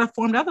may not have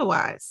formed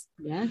otherwise.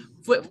 Yeah.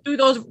 Through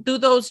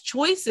those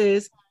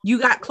choices, you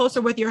got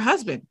closer with your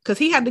husband because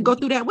he had to go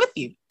through that with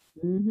you.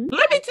 Mm-hmm.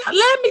 Let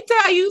me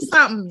tell you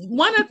something.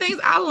 One of the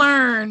things I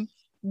learned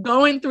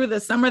going through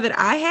the summer that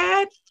I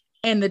had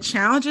and the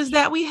challenges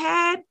that we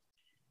had,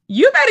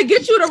 you better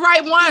get you the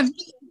right one.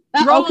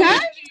 Okay.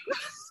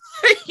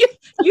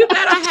 You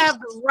better have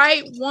the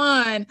right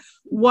one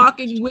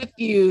walking with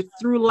you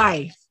through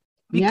life.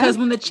 Because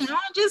when the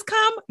challenges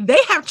come, they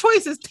have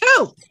choices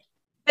too.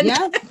 And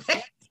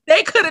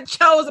they could have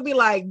chose to be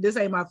like, this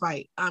ain't my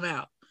fight. I'm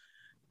out.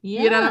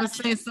 Yeah. You know what I'm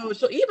saying?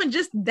 So even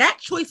just that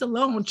choice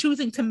alone,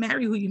 choosing to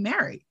marry who you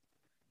marry.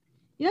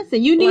 Yes,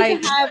 and you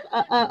need to have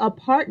a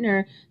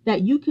partner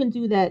that you can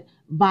do that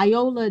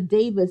Viola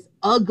Davis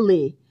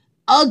ugly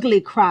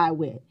cry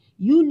with.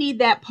 You need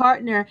that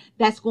partner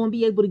that's going to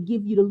be able to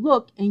give you the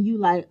look and you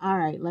like, all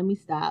right, let me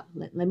stop.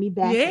 Let me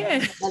back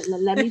up.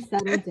 Let me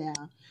settle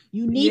down.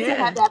 You need to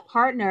have that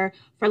partner,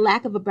 for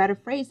lack of a better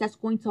phrase, that's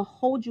going to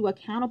hold you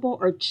accountable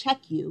or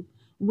check you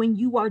when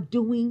you are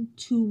doing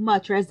too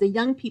much. Or as the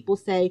young people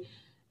say,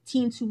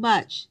 teen too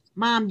much.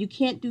 Mom, you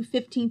can't do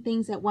 15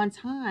 things at one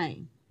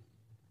time.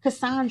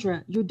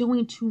 Cassandra, you're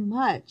doing too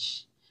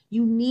much.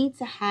 You need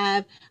to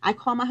have, I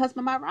call my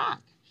husband my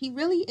rock. He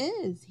really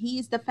is. He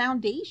is the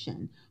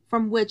foundation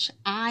from which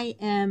I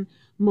am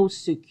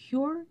most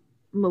secure,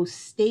 most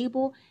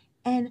stable.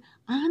 And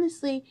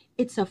honestly,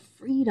 it's a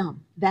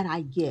freedom that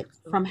I get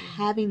from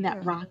having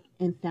that rock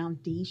and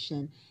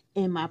foundation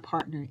in my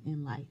partner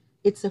in life.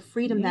 It's a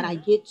freedom that I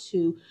get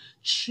to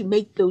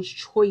make those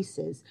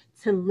choices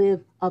to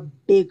live a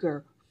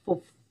bigger,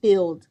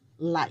 fulfilled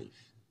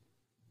life.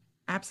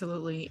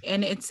 Absolutely.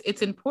 And it's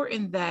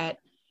important that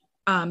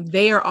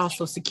they are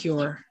also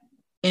secure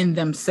in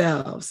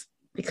themselves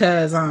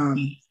because I'm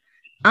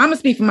going to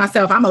speak for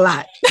myself. I'm a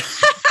lot.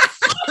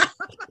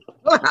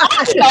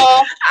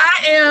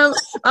 I am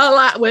a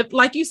lot with,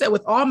 like you said,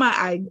 with all my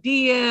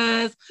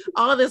ideas,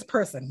 all this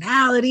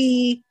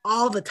personality,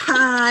 all the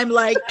time.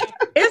 Like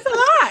it's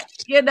a lot,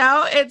 you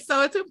know? And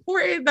so it's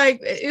important. Like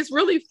it's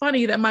really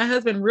funny that my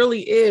husband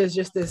really is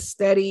just this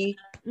steady.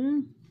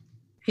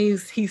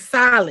 He's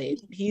solid.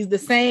 He's the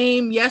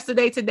same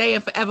yesterday, today,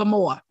 and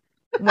forevermore.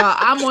 Well,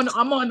 I'm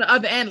on the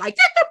other end, like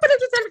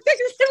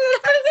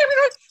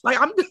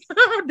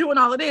I'm doing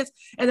all of this,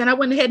 and then I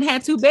went ahead and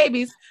had 2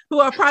 babies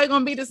who are probably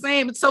going to be the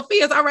same.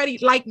 Sophia's already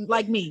like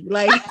me,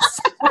 like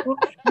so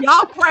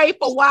y'all pray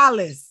for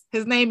Wallace.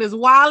 His name is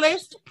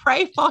Wallace.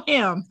 Pray for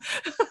him.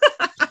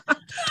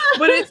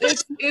 But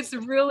it's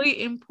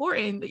really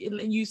important,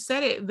 and you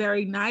said it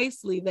very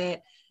nicely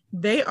that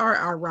they are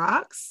our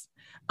rocks,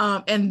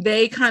 and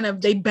they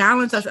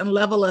balance us and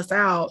level us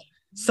out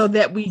so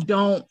that we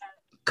don't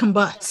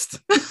combust.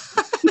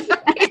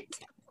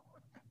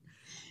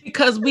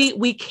 Because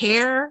we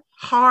care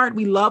hard,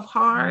 we love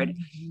hard,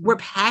 we're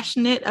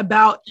passionate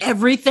about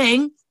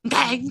everything.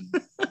 Okay.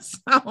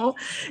 So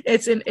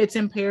it's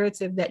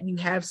imperative that you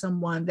have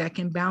someone that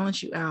can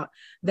balance you out,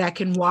 that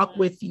can walk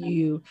with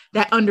you,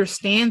 that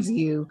understands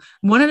you.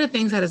 One of the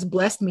things that has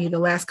blessed me the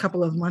last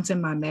couple of months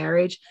in my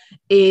marriage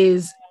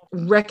is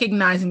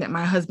recognizing that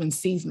my husband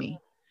sees me.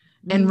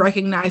 And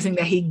recognizing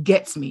that he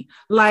gets me,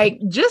 like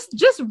just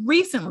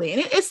recently,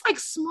 and it's like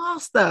small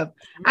stuff.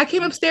 I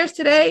came upstairs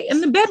today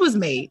and the bed was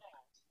made.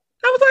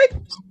 I was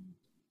like,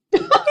 "He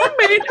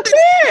made the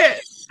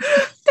bed.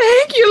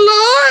 Thank you,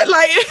 Lord!"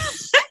 Like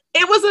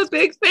it was a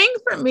big thing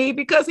for me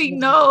because he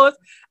knows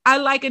I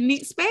like a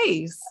neat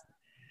space,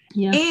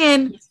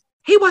 and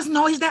he wasn't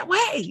always that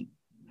way.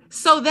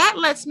 So that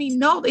lets me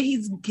know that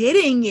he's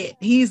getting it.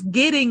 He's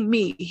getting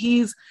me.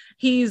 He's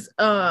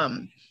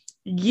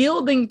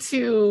yielding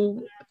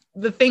to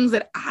the things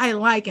that I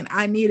like and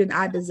I need and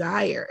I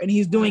desire, and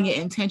he's doing it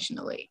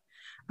intentionally.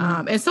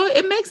 And so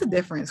it makes a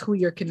difference who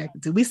you're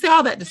connected to. We say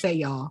all that to say,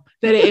 y'all,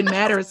 that it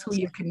matters who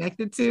you're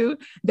connected to,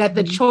 that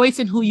the choice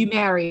in who you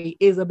marry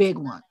is a big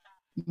one.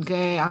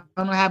 Okay. I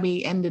don't know how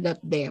we ended up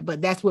there,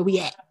 but that's where we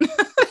at.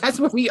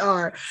 That's where we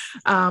are.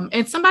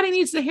 And somebody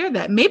needs to hear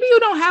that. Maybe you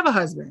don't have a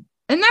husband,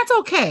 and that's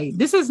okay.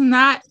 This is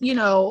not,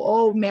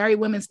 married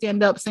women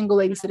stand up, single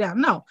ladies sit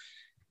down. No.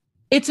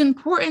 It's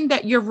important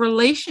that your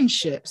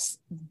relationships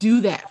do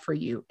that for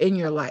you in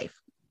your life,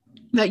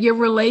 that your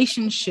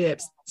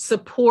relationships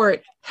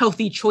support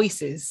healthy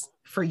choices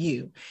for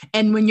you.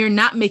 And when you're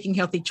not making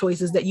healthy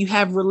choices, that you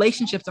have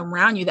relationships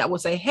around you that will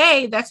say,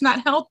 hey, that's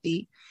not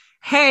healthy.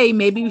 Hey,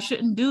 maybe you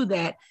shouldn't do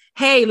that.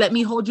 Hey, let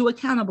me hold you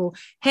accountable.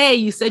 Hey,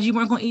 you said you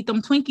weren't going to eat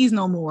them Twinkies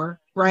no more,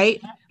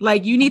 right?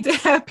 Like you need to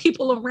have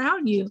people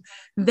around you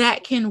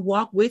that can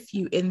walk with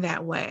you in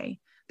that way.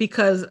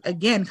 Because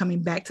again,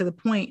 coming back to the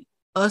point,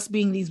 us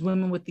being these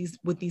women with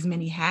these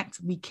many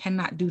hats, we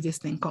cannot do this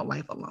thing called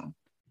life alone.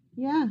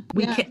 Yeah.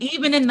 We can,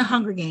 even in the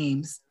Hunger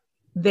Games,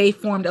 they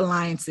formed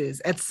alliances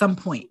at some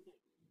point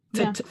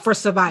for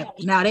survival.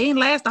 Now they didn't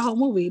last the whole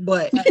movie,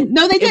 but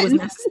no, they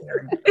didn't.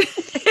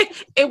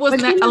 It was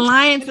necessary.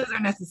 Alliances are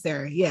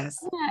necessary. Yes.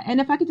 Yeah.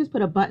 And if I could just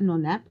put a button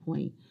on that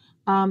point,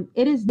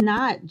 It is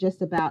not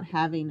just about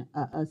having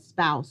a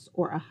spouse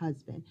or a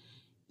husband.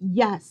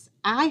 Yes,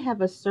 I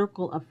have a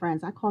circle of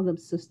friends. I call them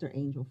sister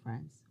angel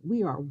friends.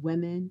 We are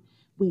women.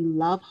 We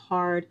love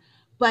hard.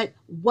 But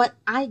what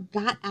I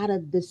got out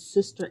of this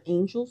sister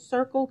angel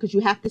circle, because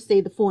you have to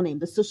say the full name,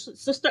 the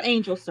sister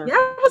angel Yeah, I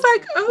circle, was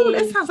like, oh,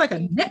 that is sounds like a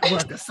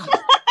network or something.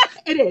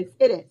 it is.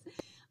 It is.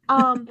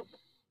 Um,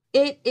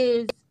 it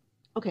is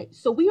okay.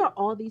 So we are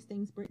all these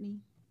things, Brittany,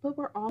 but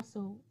we're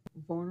also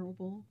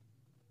vulnerable.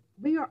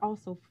 We are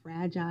also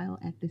fragile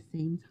at the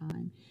same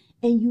time.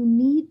 And you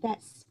need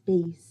that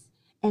space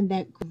and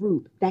that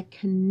group, that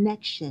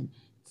connection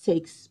to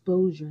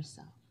expose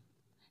yourself,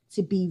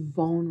 to be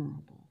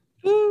vulnerable.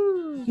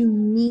 You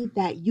need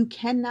that. You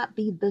cannot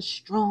be the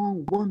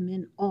strong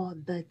woman all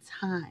the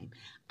time.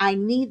 I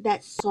need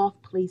that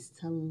soft place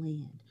to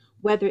land,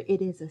 whether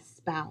it is a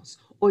spouse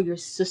or your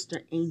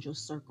sister angel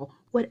circle,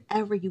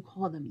 whatever you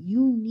call them.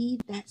 You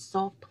need that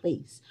soft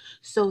place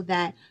so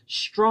that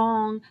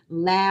strong,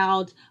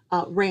 loud,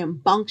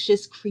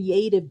 rambunctious,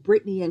 creative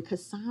Brittany and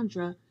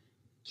Cassandra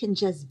can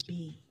just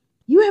be.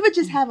 You ever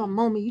just have a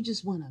moment you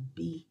just want to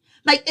be?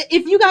 Like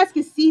if you guys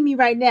can see me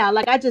right now,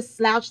 like I just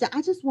slouched down.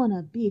 I just want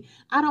to be.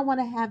 I don't want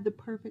to have the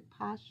perfect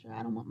posture.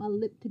 I don't want my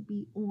lip to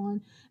be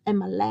on and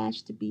my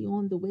lash to be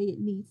on the way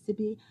it needs to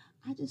be.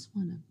 I just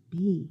want to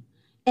be.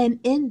 And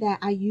in that,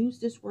 I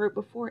used this word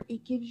before.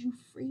 It gives you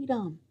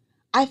freedom.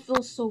 I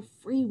feel so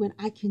free when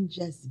I can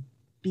just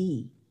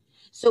be.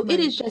 So it Right.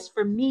 is just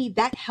for me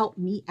that helped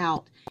me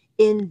out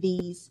in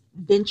these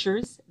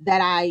ventures that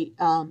I,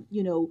 uh,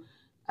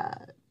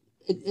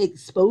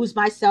 exposed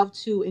myself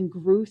to and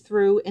grew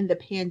through in the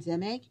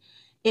pandemic.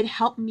 It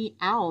helped me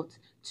out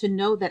to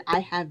know that I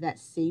have that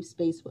safe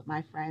space with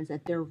my friends,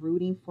 that they're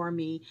rooting for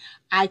me.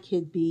 I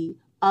could be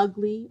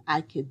ugly,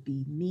 I could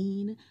be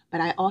mean,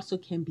 but I also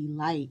can be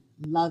light,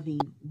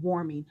 loving,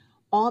 warming,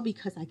 all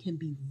because I can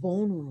be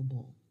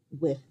vulnerable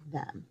with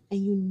them.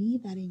 And you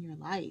need that in your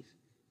life.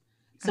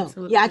 So,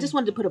 yeah, I just Absolutely.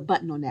 wanted to put a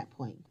button on that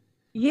point.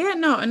 Yeah,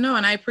 no,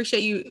 and I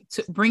appreciate you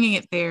bringing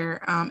it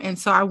there. And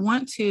so I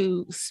want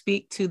to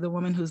speak to the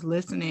woman who's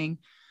listening,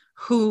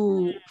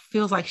 who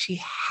feels like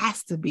she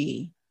has to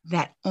be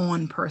that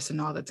on person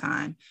all the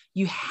time.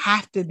 You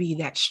have to be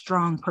that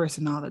strong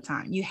person all the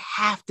time. You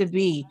have to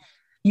be,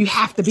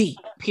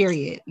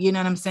 period. You know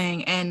what I'm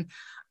saying? And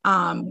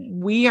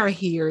we are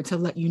here to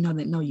let you know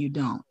that no, you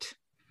don't.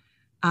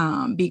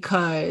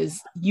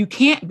 Because you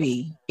can't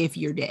be if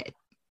you're dead.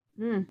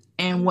 Mm,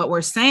 And what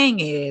we're saying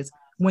is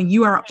when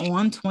you are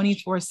on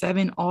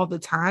 24/7 all the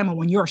time, or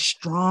when you're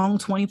strong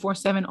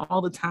 24/7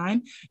 all the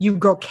time, you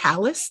grow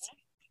calloused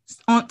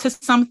onto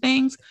some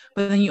things,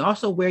 but then you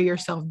also wear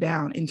yourself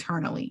down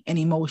internally and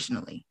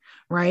emotionally,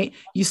 right?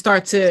 You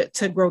start to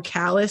grow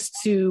callous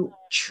to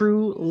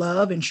true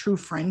love and true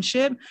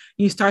friendship.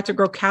 You start to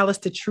grow callous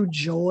to true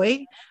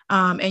joy,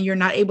 and you're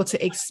not able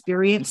to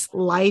experience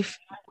life.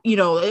 You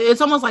know,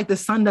 it's almost like the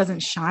sun doesn't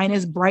shine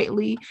as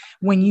brightly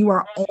when you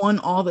are on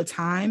all the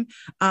time.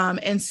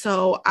 And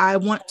so I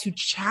want to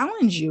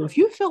challenge you. If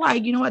you feel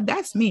like, you know what,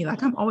 that's me,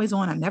 like I'm always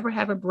on, I never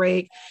have a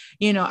break,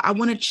 you know, I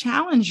want to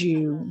challenge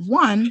you.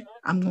 One,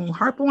 I'm going to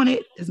harp on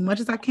it as much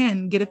as I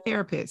can. Get a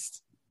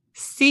therapist,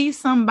 see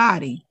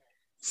somebody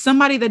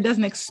that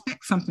doesn't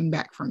expect something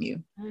back from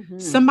you, mhm.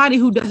 somebody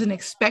who doesn't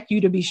expect you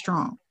to be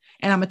strong.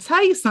 And I'm going to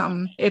tell you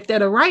something, if they're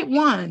the right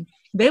one,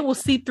 they will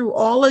see through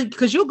all of,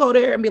 because you'll go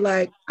there and be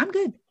like, I'm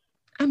good.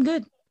 I'm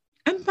good.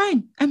 I'm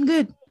fine. I'm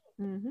good.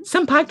 Mhm.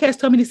 Some podcasts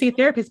told me to see a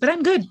therapist, but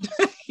I'm good,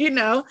 you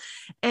know,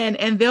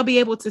 and they'll be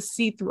able to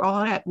see through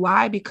all that.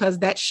 Why? Because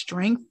that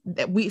strength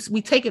that we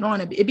take it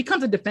on, it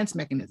becomes a defense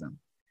mechanism.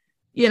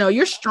 You know,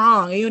 you're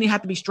strong and you don't even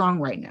have to be strong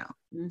right now.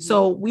 Mhm.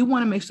 So we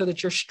want to make sure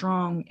that you're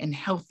strong and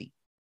healthy,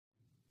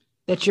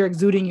 that you're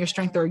exuding your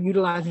strength or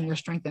utilizing your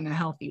strength in a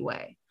healthy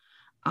way.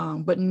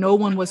 But no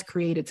one was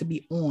created to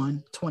be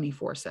on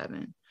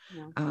 24/7.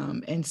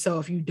 No. And so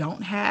if you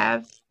don't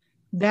have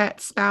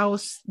that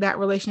spouse, that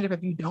relationship,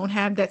 if you don't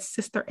have that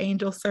sister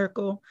angel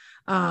circle,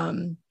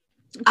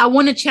 I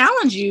want to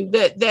challenge you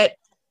that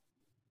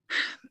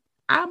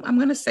I'm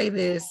going to say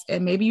this,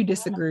 and maybe you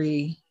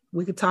disagree.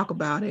 We could talk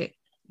about it.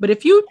 But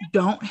if you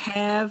don't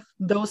have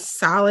those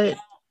solid,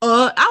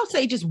 I would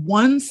say just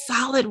one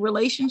solid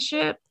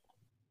relationship,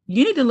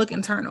 you need to look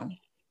internal,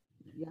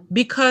 Yeah.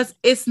 because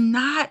it's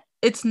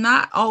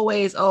not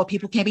always, oh,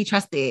 people can't be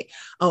trusted,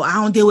 oh, I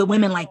don't deal with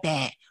women like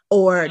that,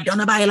 or don't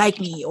nobody like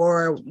me,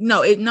 or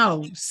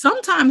no,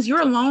 sometimes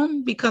you're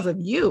alone because of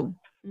you,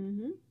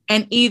 Mhm.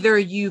 and either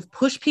you've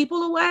pushed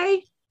people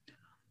away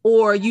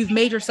or you've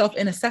made yourself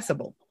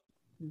inaccessible.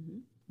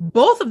 Mhm.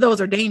 Both of those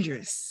are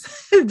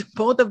dangerous.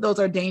 Both of those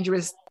are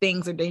dangerous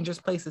things, or dangerous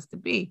places to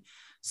be.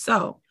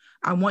 So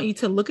I want you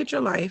to look at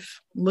your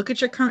life, look at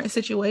your current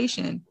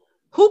situation.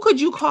 Who could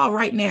you call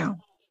right now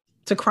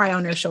to cry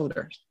on their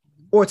shoulder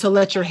or to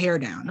let your hair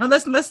down? Now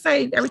let's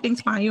say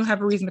everything's fine, you don't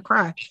have a reason to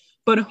cry,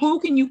 but who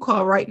can you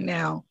call right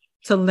now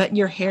to let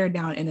your hair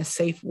down in a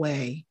safe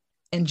way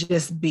and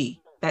just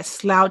be? that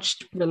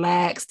slouched,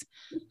 relaxed.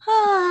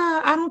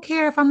 I don't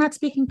care if I'm not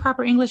speaking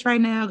proper English right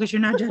now because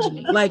you're not judging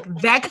me. Like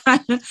that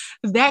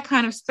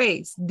kind of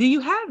space. Do you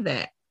have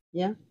that?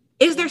 Yeah.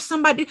 Is there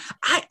somebody?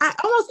 I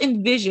almost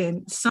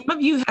envision some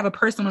of you have a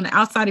person on the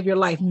outside of your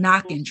life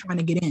knocking, trying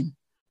to get in.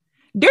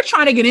 They're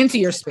trying to get into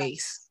your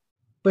space,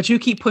 but you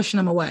keep pushing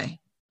them away.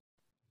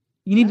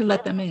 You need to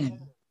let them in.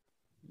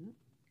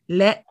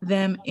 Let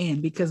them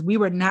in, because we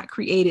were not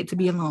created to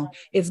be alone.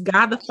 It's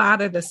God the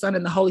Father, the Son,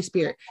 and the Holy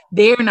Spirit.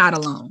 They're not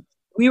alone.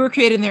 We were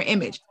created in their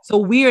image. So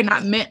we are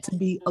not meant to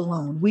be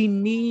alone. We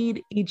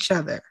need each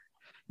other.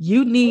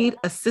 You need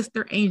a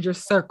sister angel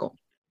circle.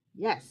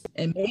 Yes.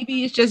 And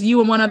maybe it's just you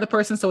and one other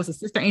person. So it's a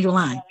sister angel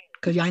line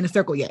because y'all ain't in a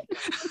circle yet.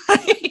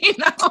 You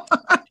know?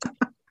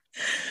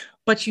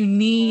 But you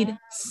need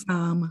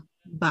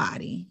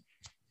somebody.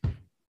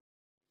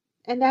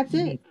 And that's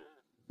it.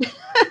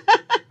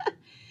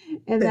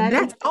 And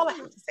that's all I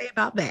have to say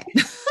about that.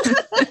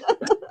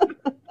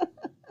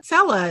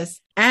 Tell us,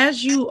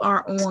 as you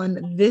are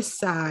on this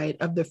side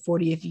of the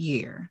 40th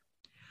year,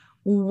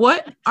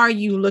 what are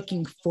you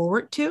looking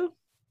forward to?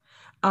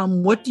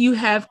 What do you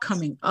have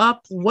coming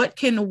up? What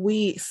can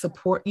we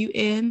support you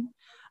in?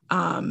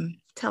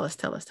 Tell us.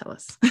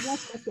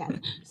 Yes.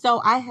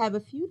 So I have a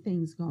few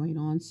things going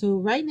on. So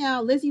right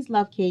now, Lizzie's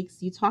Love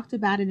Cakes, you talked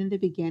about it in the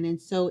beginning.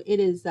 So it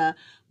is a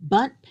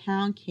Bundt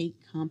Pound Cake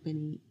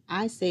Company.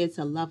 I say it's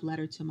a love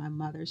letter to my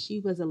mother. She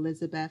was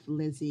Elizabeth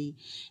Lizzie.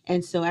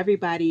 And so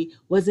everybody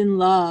was in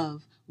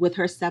love with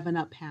her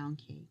 7-Up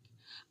pound cake.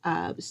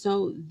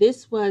 So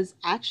this was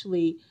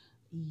actually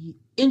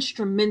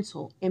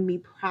instrumental in me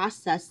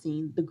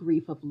processing the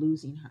grief of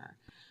losing her.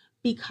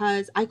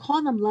 Because I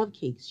call them love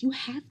cakes. You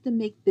have to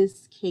make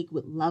this cake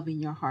with love in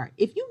your heart.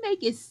 If you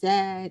make it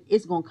sad,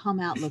 it's going to come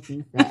out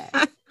looking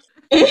sad.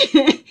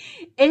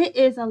 It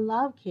is a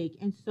love cake.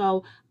 And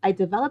so I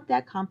developed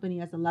that company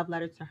as a love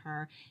letter to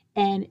her.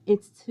 And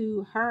it's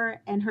to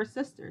her and her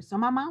sisters. So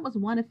my mom was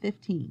one of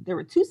 15. There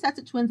were 2 sets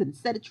of twins and a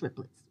set of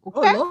triplets.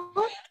 Okay.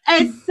 Oh,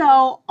 and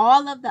so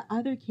all of the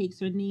other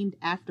cakes are named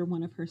after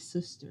one of her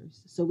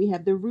sisters. So we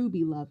have the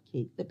Ruby Love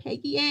Cake, the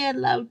Peggy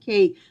Ann Love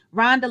Cake,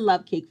 Rhonda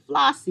Love Cake,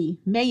 Flossie,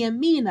 May and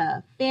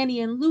Mina, Fanny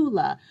and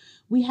Lula.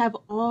 We have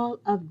all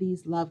of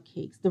these love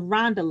cakes, the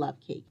Rhonda Love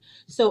Cake.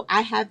 So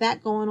I have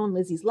that going on,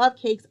 Lizzie's Love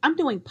Cakes. I'm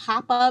doing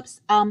pop-ups.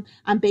 I'm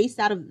based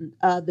out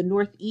of the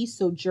Northeast,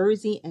 so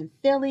Jersey and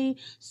Philly.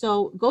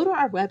 So go to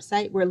our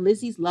website. We're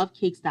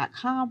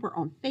Lizzie'sLoveCakes.com. We're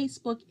on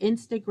Facebook,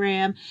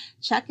 Instagram.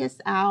 Check us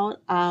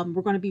out.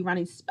 We're going to be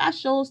running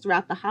specials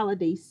throughout the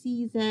holiday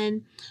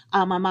season.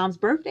 My mom's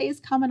birthday is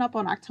coming up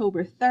on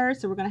October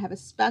 3rd, so we're going to have a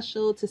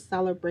special to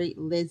celebrate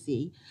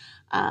Lizzie.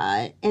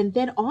 And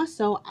then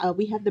also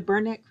we have the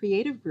Burnett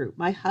Creative Group.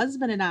 My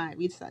husband and I,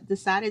 we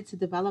decided to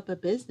develop a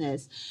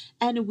business,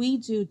 and we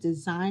do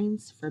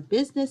designs for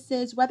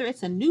businesses, whether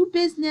it's a new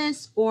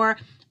business or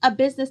a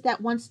business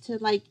that wants to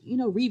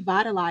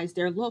revitalize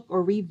their look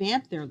or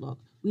revamp their look.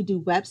 We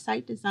do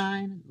website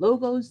design,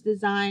 logos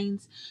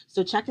designs.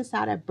 So check us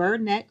out at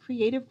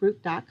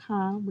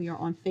BurnettCreativeGroup.com. We are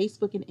on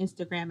Facebook and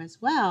Instagram as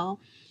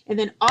well. And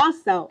then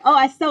also,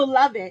 I so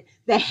love it,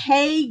 the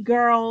Hey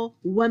Girl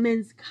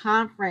Women's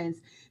Conference.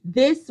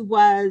 This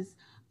was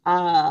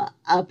a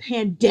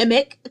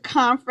pandemic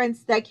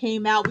conference that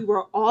came out. We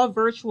were all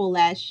virtual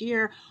last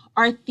year.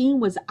 Our theme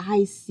was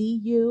I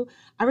See You.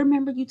 I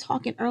remember you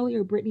talking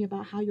earlier, Brittany,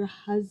 about how your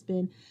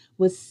husband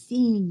was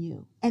seeing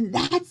you. And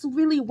that's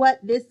really what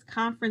this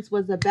conference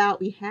was about.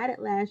 We had it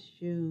last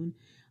June.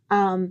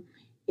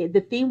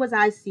 The theme was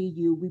I See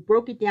You. We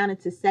broke it down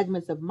into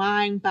segments of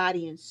mind,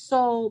 body, and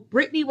soul.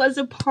 Brittany was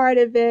a part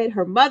of it.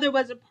 Her mother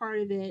was a part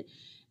of it.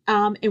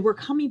 And we're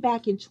coming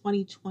back in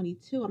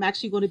 2022. I'm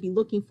actually going to be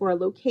looking for a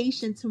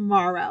location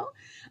tomorrow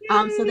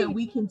so that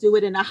we can do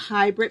it in a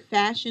hybrid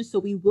fashion. So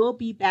we will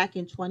be back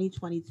in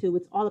 2022.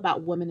 It's all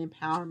about women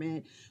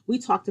empowerment. We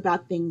talked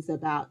about things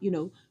about,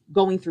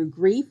 going through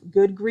grief.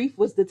 Good Grief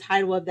was the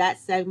title of that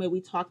segment.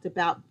 We talked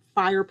about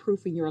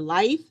fireproofing your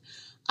life.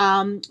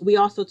 We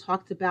also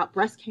talked about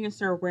breast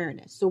cancer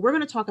awareness. So we're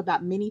going to talk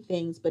about many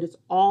things, but it's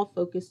all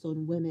focused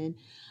on women.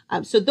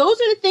 So those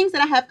are the things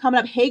that I have coming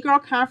up.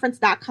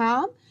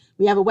 HeyGirlConference.com.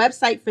 We have a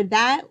website for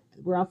that.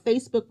 We're on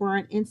Facebook. We're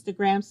on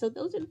Instagram. So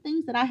those are the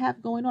things that I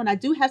have going on. I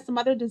do have some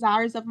other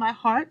desires of my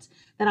heart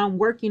that I'm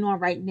working on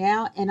right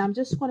now, and I'm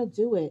just going to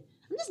do it.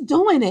 I'm just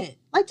doing it.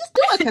 Just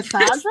do it,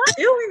 Cassandra. Just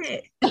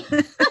doing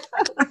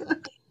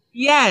it.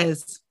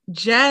 Yes,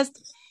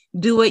 just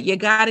do it. You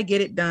got to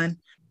get it done.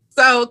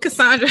 So,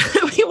 Cassandra,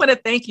 we want to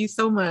thank you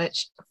so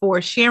much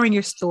for sharing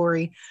your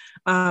story.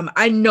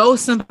 I know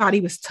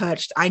somebody was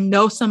touched. I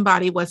know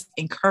somebody was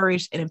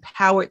encouraged and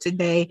empowered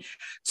today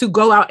to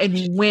go out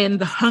and win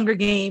the Hunger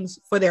Games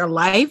for their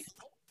life,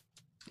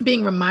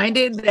 being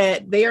reminded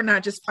that they are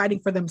not just fighting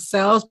for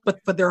themselves, but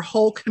for their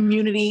whole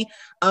community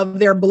of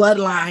their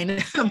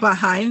bloodline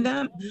behind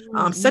them.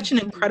 Such an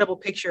incredible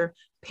picture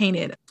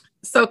painted.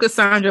 So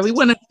Cassandra, we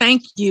want to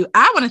thank you.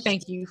 I want to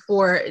thank you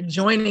for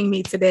joining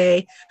me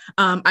today.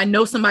 I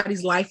know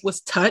somebody's life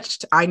was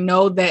touched. I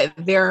know that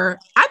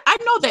I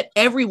know that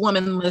every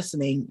woman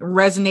listening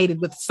resonated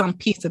with some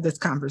piece of this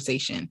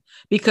conversation,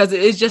 because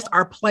it is just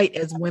our plight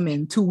as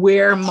women to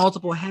wear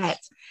multiple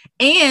hats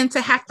and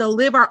to have to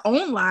live our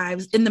own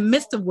lives in the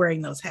midst of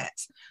wearing those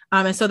hats.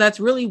 And so that's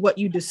really what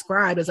you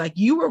described, is like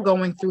you were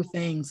going through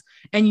things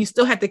and you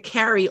still had to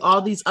carry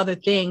all these other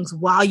things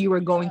while you were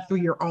going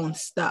through your own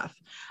stuff.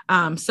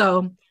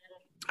 So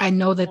I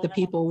know that the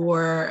people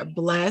were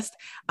blessed.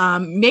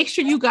 Make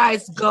sure you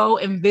guys go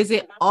and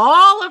visit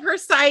all of her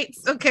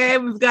sites. Okay.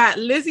 We've got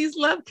Lizzie's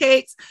Love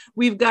Cakes.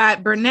 We've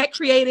got Burnett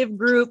Creative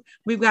Group.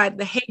 We've got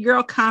the Hey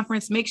Girl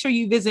Conference. Make sure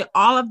you visit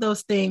all of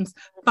those things.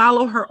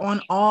 Follow her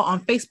on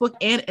Facebook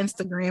and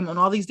Instagram on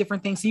all these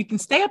different things, so you can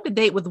stay up to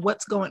date with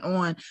what's going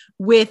on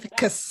with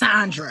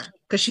Cassandra,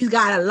 because she's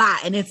got a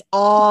lot and it's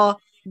all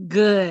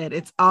good.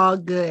 It's all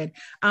good.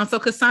 So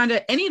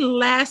Cassandra, any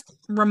last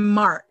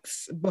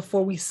remarks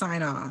before we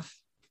sign off?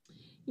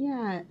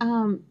 Yeah,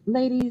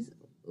 ladies,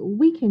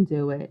 we can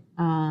do it.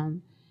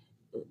 In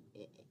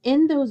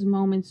those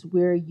moments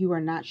where you are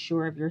not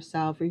sure of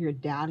yourself or you're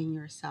doubting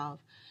yourself,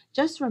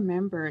 just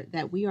remember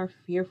that we are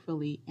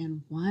fearfully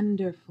and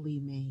wonderfully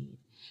made.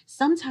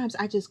 Sometimes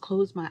I just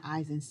close my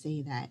eyes and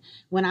say that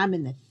when I'm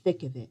in the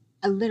thick of it.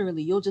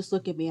 Literally, you'll just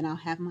look at me and I'll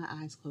have my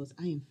eyes closed.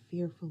 I am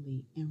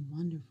fearfully and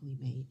wonderfully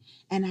made.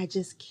 And I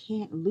just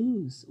can't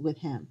lose with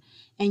him.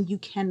 And you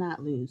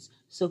cannot lose.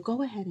 So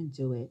go ahead and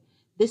do it.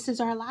 This is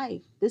our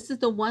life. This is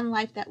the one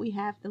life that we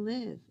have to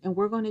live. And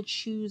we're going to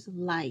choose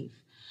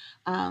life.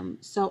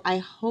 So I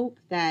hope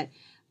that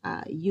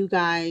you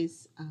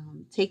guys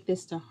take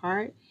this to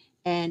heart.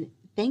 And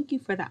thank you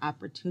for the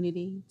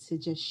opportunity to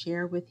just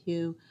share with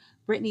you.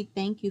 Brittany,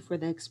 thank you for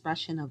the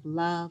expression of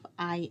love.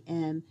 I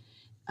am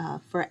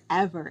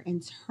forever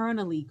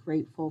internally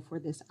grateful for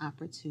this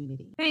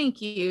opportunity.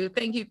 Thank you.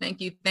 Thank you. Thank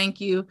you.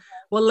 Thank you.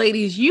 Well,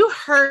 ladies, you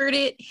heard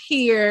it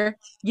here.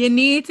 You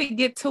need to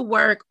get to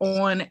work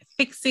on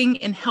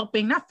fixing and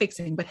helping, not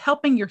fixing, but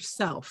helping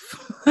yourself.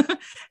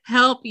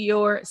 Help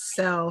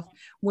yourself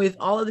with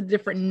all of the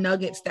different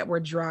nuggets that were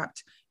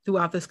dropped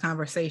throughout this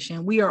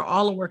conversation. We are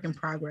all a work in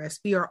progress.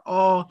 We are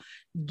all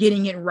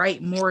getting it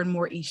right more and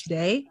more each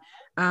day.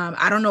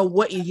 I don't know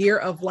what year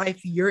of life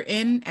you're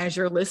in as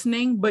you're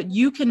listening, but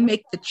you can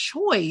make the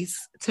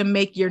choice to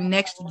make your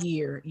next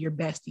year your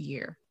best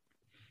year.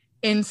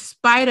 In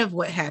spite of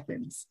what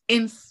happens,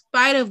 in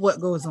spite of what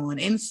goes on,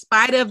 in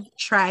spite of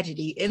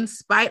tragedy, in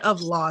spite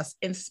of loss,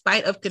 in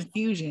spite of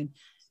confusion,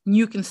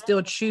 you can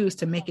still choose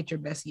to make it your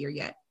best year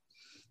yet.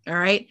 All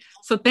right.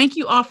 So thank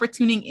you all for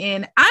tuning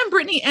in. I'm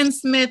Brittany N.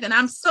 Smith, and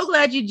I'm so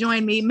glad you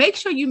joined me. Make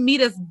sure you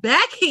meet us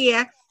back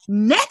here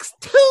next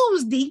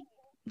Tuesday.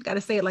 Got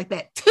to say it like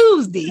that.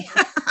 Tuesday.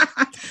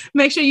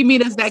 Make sure you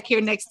meet us back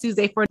here next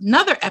Tuesday for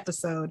another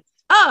episode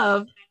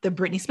of the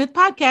Brittany Smith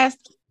Podcast.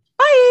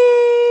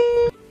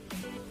 Bye.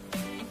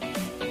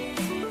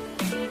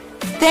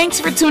 Thanks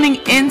for tuning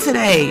in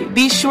today.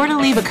 Be sure to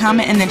leave a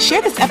comment and then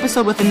share this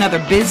episode with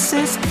another biz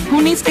sis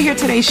who needs to hear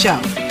today's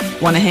show.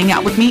 Want to hang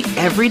out with me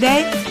every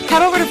day?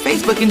 Head over to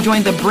Facebook and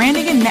join the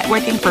Branding and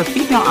Networking for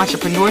Female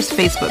Entrepreneurs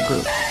Facebook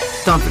group.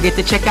 Don't forget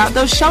to check out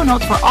those show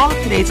notes for all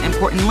of today's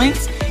important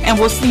links, and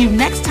we'll see you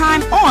next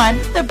time on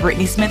the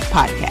Brittany Smith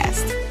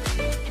Podcast.